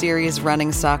docuseries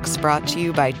Running Sucks, brought to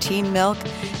you by Team Milk,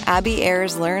 Abby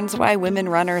Ayers learns why women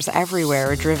runners everywhere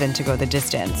are driven to go the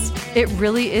distance. It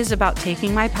really is about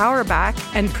taking my power back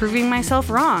and proving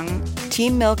myself wrong.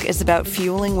 Team Milk is about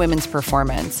fueling women's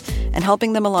performance and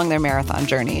helping them along their marathon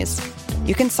journeys.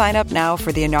 You can sign up now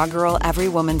for the inaugural Every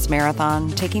Woman's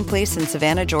Marathon taking place in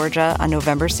Savannah, Georgia on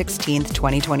November 16th,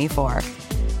 2024.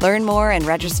 Learn more and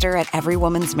register at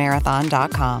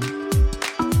everywomansmarathon.com.